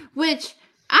 Which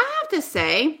I have to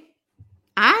say,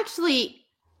 I actually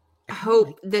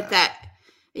hope that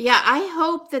I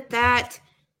hope that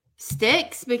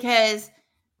sticks because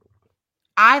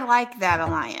I like that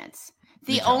alliance.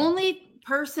 The only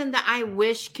person that I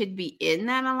wish could be in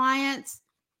that alliance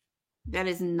that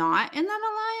is not in that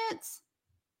alliance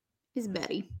is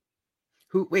Betty.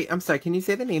 Who? Wait, I'm sorry. Can you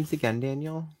say the names again,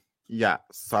 Daniel? Yeah,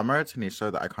 Summer,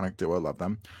 Tanisha, the iconic duo, love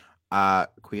them.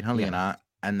 Queen Helena,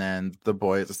 and then the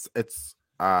boys. It's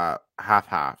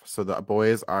half. So the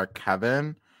boys are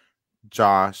Kevin,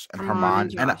 Josh, and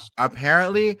Herman. And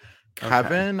apparently,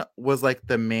 Kevin was like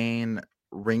the main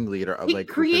ringleader of like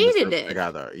created it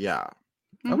together. Yeah.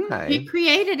 Okay. He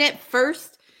created it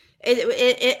first.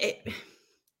 It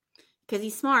because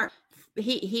he's smart.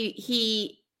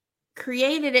 He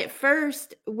created it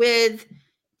first with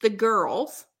the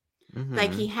girls.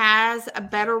 Like he has a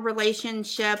better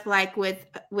relationship like with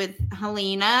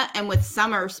Helena, and with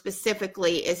Summer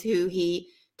specifically is who he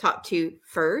talked to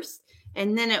first.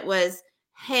 And then it was,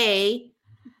 hey,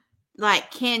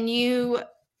 like, can you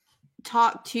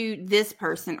talk to this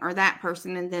person or that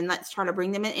person? And then let's try to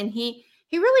bring them in. And he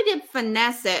really did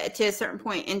finesse it to a certain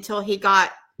point until he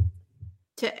got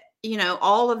to,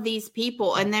 all of these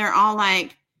people. And they're all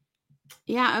like,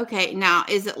 yeah, okay. Now,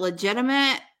 is it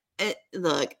legitimate?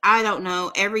 Look, I don't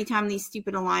know. Every time these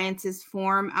stupid alliances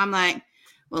form, I'm like,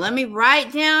 well, let me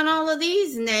write down all of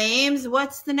these names.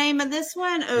 What's the name of this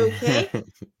one? Okay.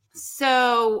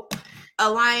 So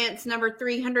alliance number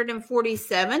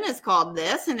 347 is called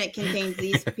this, and it contains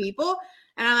these people.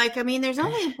 And I'm like, I mean, there's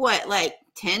only like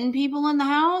 10 people in the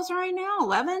house right now,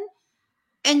 11.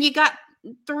 And you got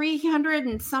 300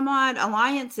 and some odd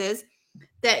alliances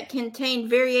that contain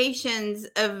variations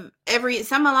of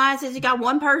some alliances. You got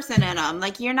one person in them.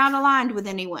 Like, you're not aligned with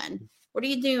anyone. What are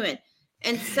you doing?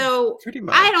 And so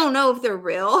I don't know if they're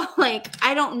real. Like,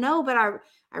 I don't know, but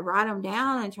I write them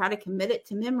down and try to commit it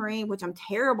to memory, which I'm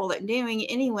terrible at doing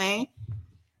anyway.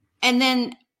 And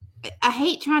then I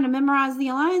hate trying to memorize the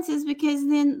alliances because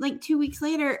then like 2 weeks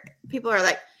later, people are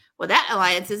like, well, that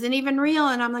alliance isn't even real.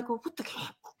 And I'm like, well, what the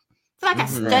heck? It's like I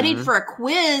studied for a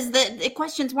quiz that the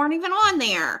questions weren't even on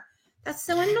there. That's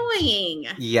so annoying.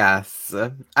 Yes.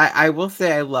 I will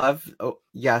say I love,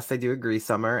 yes, I do agree.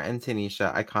 Summer and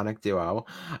Tanisha, iconic duo.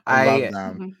 I love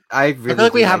them. I feel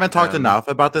like we haven't talked enough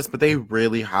about this, but they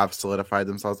really have solidified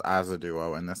themselves as a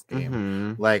duo in this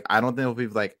game. Like, I don't think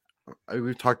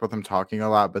we've talked about them talking a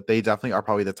lot, but they definitely are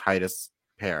probably the tightest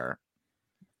pair.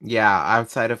 Yeah,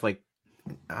 outside of like,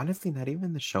 honestly, not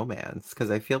even the Showmans,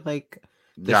 because I feel like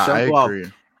I agree.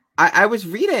 I was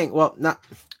reading,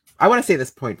 I want to say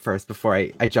this point first before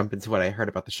I jump into what I heard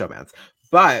about the Showmans.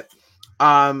 But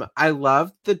I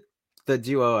love the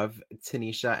duo of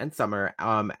Tanisha and Summer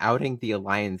outing the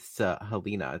alliance to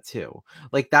Helena too.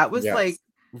 Like, that was like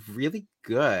really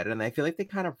good, and I feel like they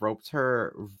kind of roped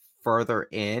her further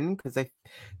in because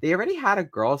they already had a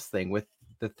girls thing with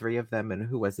the 3 of them, and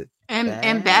who was it?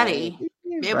 And Betty.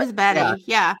 It was Betty,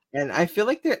 yeah. And I feel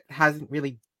like there hasn't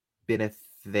really been a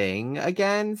thing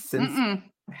again since it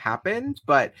happened,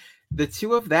 but the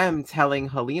two of them telling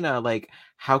Helena, like,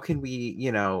 how can we,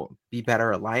 you know, be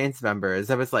better Alliance members?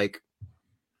 I was like,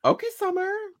 okay, Summer.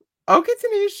 Okay,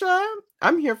 Tanisha.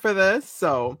 I'm here for this.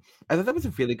 So I thought that was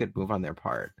a really good move on their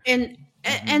part. And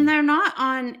they're not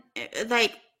on,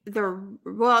 like,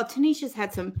 Tanisha's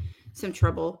had some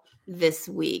trouble this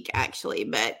week, actually.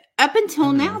 But up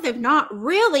until now, they've not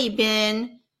really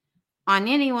been on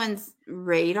anyone's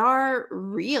radar,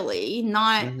 really.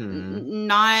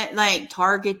 Not like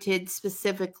targeted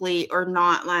specifically, or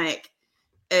not like,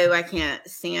 oh, I can't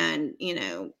stand, you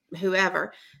know,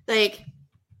 whoever. Like,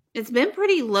 it's been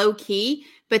pretty low key,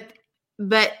 but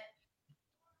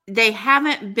they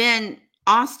haven't been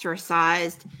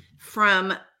ostracized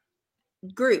from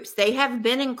groups. They have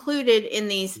been included in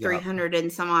these 300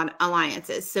 and some odd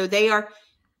alliances. So they are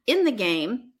in the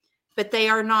game, but they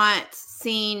are not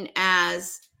seen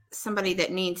as somebody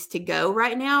that needs to go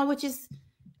right now, which is,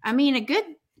 I mean, a good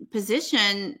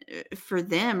position for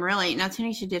them, really. Now,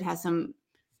 Tanisha did have some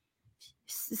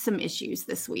issues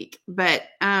this week, but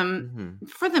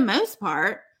for the most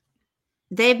part,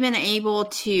 they've been able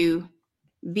to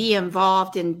be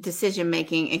involved in decision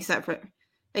making, except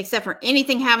for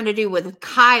anything having to do with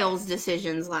Kyle's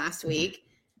decisions last week.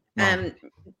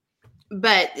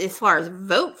 But as far as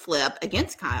vote flip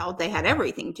against Kyle, they had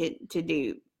everything to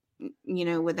do, you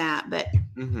know, with that. But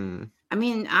I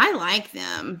mean, I like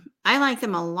them. I like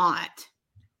them a lot.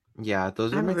 Yeah,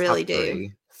 those are my really top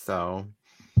three. So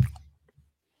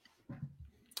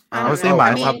I would say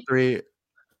my top three.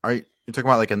 Are you talking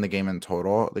about like in the game in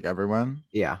total, like everyone?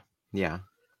 Yeah.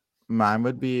 Mine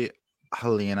would be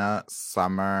Helena,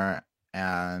 Summer,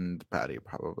 and Patty,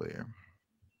 probably.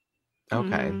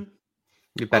 Okay.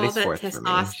 All that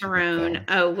testosterone.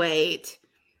 Oh, wait.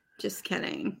 Just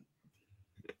kidding.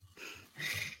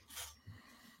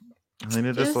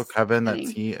 Helena just told Kevin that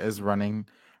T is running.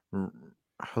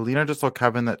 Helena just told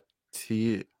Kevin that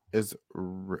T is,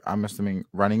 I'm assuming,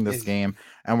 running this game,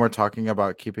 and we're talking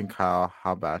about keeping Kyle,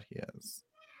 how bad he is.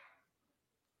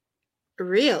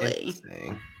 Really?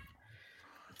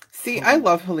 See, I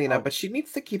love Helena, but she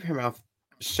needs to keep her mouth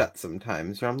shut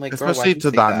sometimes. Where I'm like, especially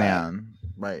to that man.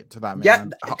 Right, to that man. Yeah,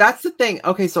 that's the thing.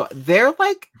 Okay, so they're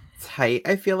like tight,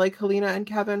 I feel like, Helena and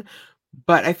Kevin,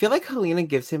 but I feel like Helena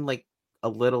gives him like a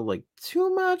little like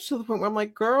too much, to the point where I'm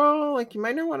like, girl, like, you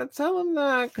might not want to tell him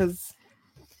that, because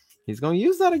he's going to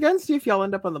use that against you if y'all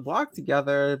end up on the block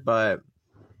together. But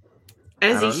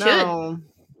as he should.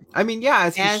 I mean, yeah,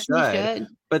 as he should.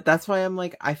 But that's why I'm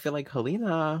like, I feel like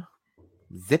Helena,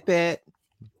 zip it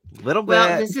a little bit.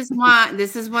 Well,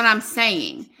 this is what I'm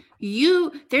saying.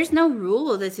 There's no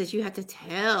rule that says you have to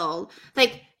tell,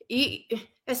 like,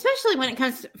 especially when it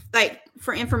comes to, like,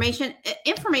 for information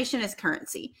is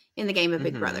currency in the game of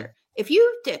Big Brother. If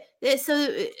you did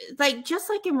so, like, just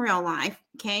like in real life,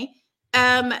 okay,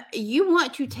 you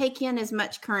want to take in as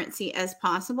much currency as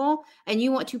possible, and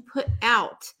you want to put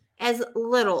out as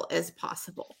little as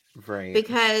possible, right?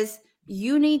 Because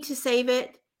you need to save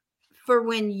it for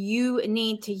when you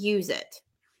need to use it,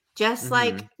 just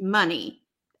like money.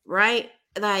 Right?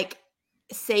 Like,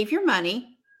 save your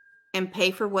money and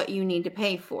pay for what you need to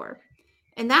pay for.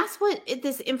 And that's what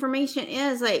this information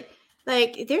is. Like,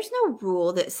 there's no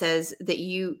rule that says that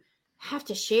you have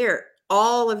to share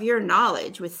all of your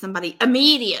knowledge with somebody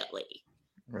immediately.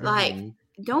 Right. Like,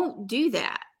 don't do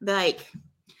that. Like,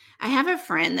 I have a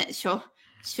friend that she'll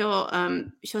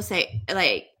say,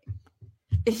 like,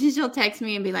 she'll text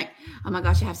me and be like, oh my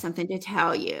gosh, I have something to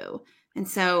tell you. And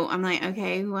so I'm like,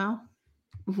 okay, well,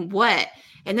 what?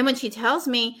 And then when she tells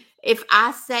me, if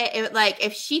I say, like,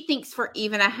 if she thinks for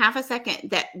even a half a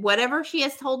second that whatever she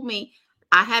has told me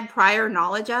I had prior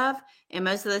knowledge of, and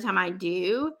most of the time I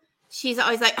do, she's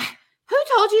always like, who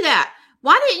told you that?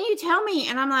 Why didn't you tell me?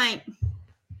 And I'm like,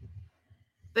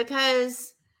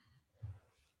 because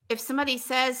if somebody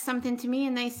says something to me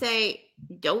and they say,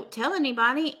 don't tell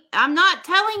anybody, I'm not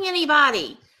telling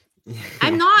anybody.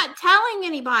 I'm not telling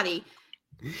anybody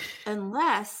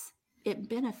unless it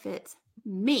benefits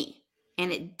me,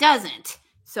 and it doesn't.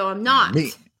 So I'm not.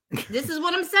 This is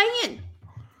what I'm saying.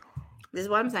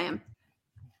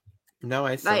 No,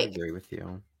 I still agree with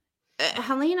you.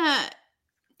 Helena,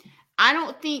 I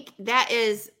don't think that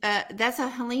is that's a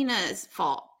Helena's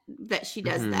fault that she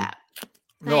does that.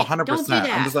 Like, no, 100%.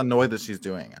 I'm just annoyed that she's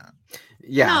doing it.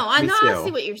 Yeah. No, I know. I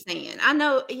see what you're saying. I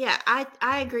know. Yeah,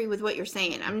 I agree with what you're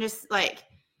saying. I'm just like,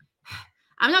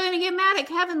 I'm not going to get mad at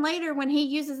Kevin later when he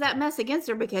uses that mess against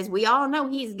her, because we all know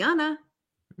he's gonna.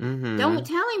 Don't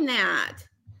tell him that.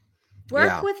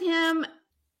 Work with him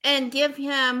and give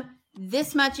him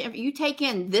this much. You take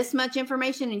in this much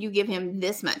information, and you give him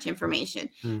this much information.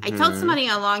 Mm-hmm. I told somebody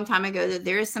a long time ago that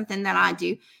there is something that I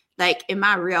do, like in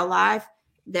my real life,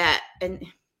 that, and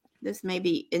this may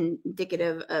be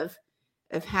indicative of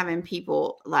having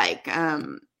people like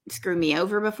screw me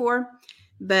over before.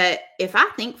 But if I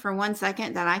think for 1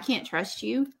 second that I can't trust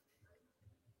you,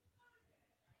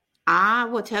 I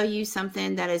will tell you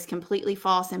something that is completely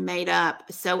false and made up,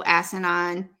 so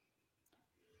asinine,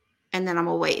 and then I'm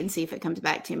going to wait and see if it comes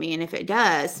back to me. And if it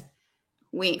does,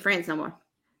 we ain't friends no more.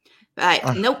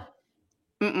 But nope.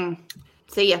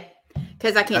 See ya.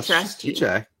 Because I can't trust you.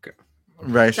 Check.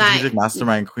 Right. Strategic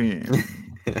mastermind queen.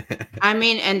 I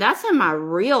mean, and that's in my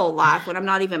real life when I'm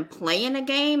not even playing a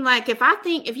game. Like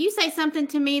if you say something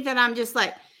to me that I'm just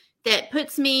like, that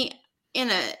puts me in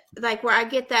a, like where I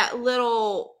get that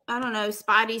little, I don't know,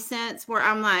 spidey sense where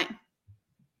I'm like,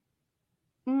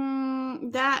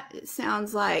 that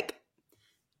sounds like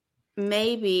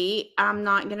maybe I'm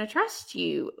not going to trust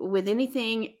you with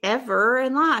anything ever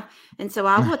in life. And so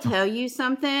I will tell you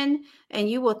something and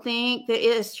you will think that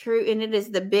it is true. And it is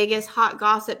the biggest hot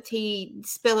gossip tea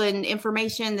spilling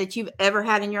information that you've ever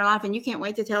had in your life. And you can't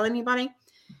wait to tell anybody.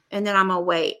 And then I'm going to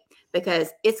wait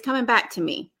because it's coming back to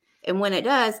me. And when it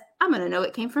does, I'm going to know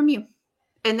it came from you.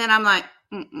 And then I'm like,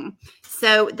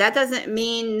 So that doesn't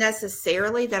mean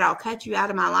necessarily that I'll cut you out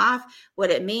of my life. What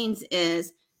it means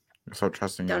is, so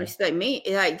trusting don't you. expect me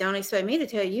to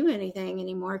tell you anything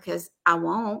anymore, because I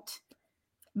won't.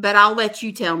 But I'll let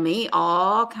you tell me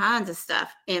all kinds of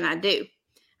stuff, and I do.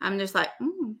 I'm just like,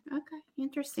 okay,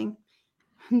 interesting.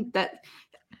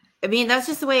 That's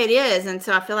just the way it is, and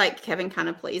so I feel like Kevin kind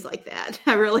of plays like that.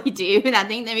 I really do, and I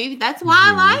think that maybe that's why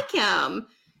I like him,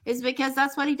 is because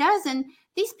that's what he does. And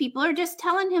these people are just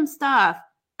telling him stuff.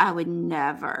 I would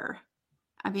never.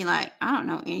 I'd be like, I don't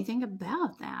know anything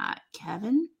about that,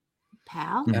 Kevin.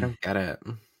 Pal? I don't get it.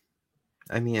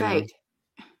 I mean, like,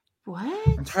 what?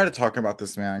 I'm tired of talking about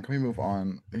this man. Can we move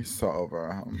on? He's so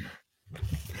over.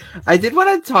 I did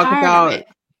want to talk about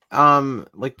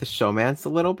like the showmance a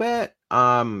little bit,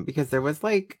 because there was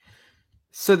like,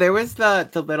 so there was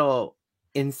the little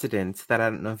incident that I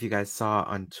don't know if you guys saw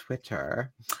on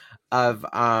Twitter of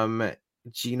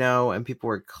Gino, and people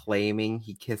were claiming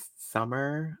he kissed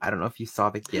Summer. I don't know if you saw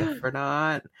the GIF or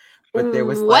not, but there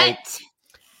was like,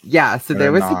 yeah, so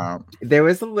there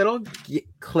was a little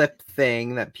clip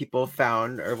thing that people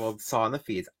found or saw in the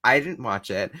feeds. I didn't watch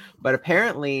it, but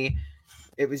apparently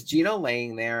it was Gino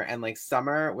laying there, and like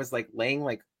Summer was like laying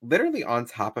like literally on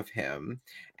top of him,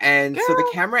 and so the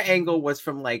camera angle was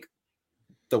from like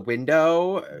the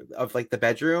window of like the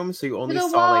bedroom, so you only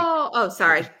saw like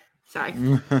sorry.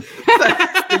 You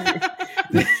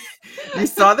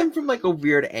saw them from like a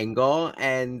weird angle,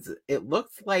 and it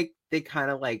looked like they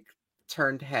kind of like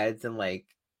turned heads and like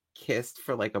kissed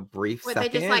for like a brief second. They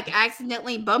just like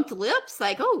accidentally bumped lips,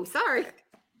 like, oh, sorry.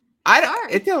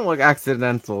 It didn't look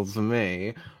accidental to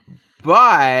me,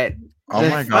 but oh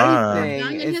my god,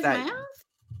 thing is that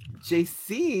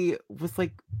JC was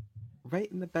like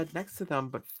right in the bed next to them,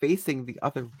 but facing the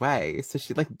other way, so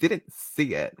she like didn't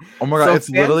see it. Oh my god, so it's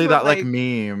literally that like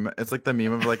meme. It's like the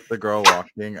meme of like the girl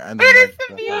walking, and then,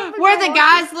 like, where the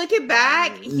guy's looking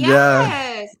back.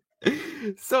 Yes.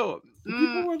 So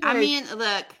people were like, I mean,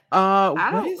 look.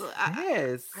 What is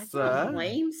this? I don't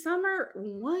blame Summer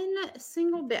one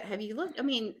single bit. Have you looked? I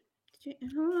mean,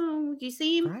 do you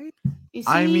see him? Right?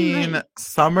 I mean, like,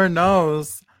 Summer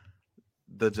knows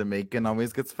the Jamaican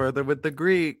always gets further with the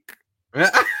Greek.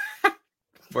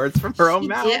 Words from her own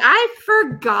mouth. I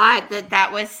forgot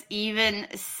that was even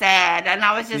said, and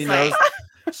I was just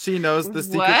she knows the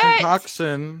secret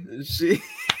concoction. She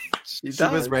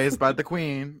was raised by the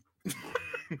queen.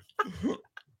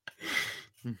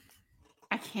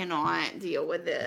 I cannot deal with this.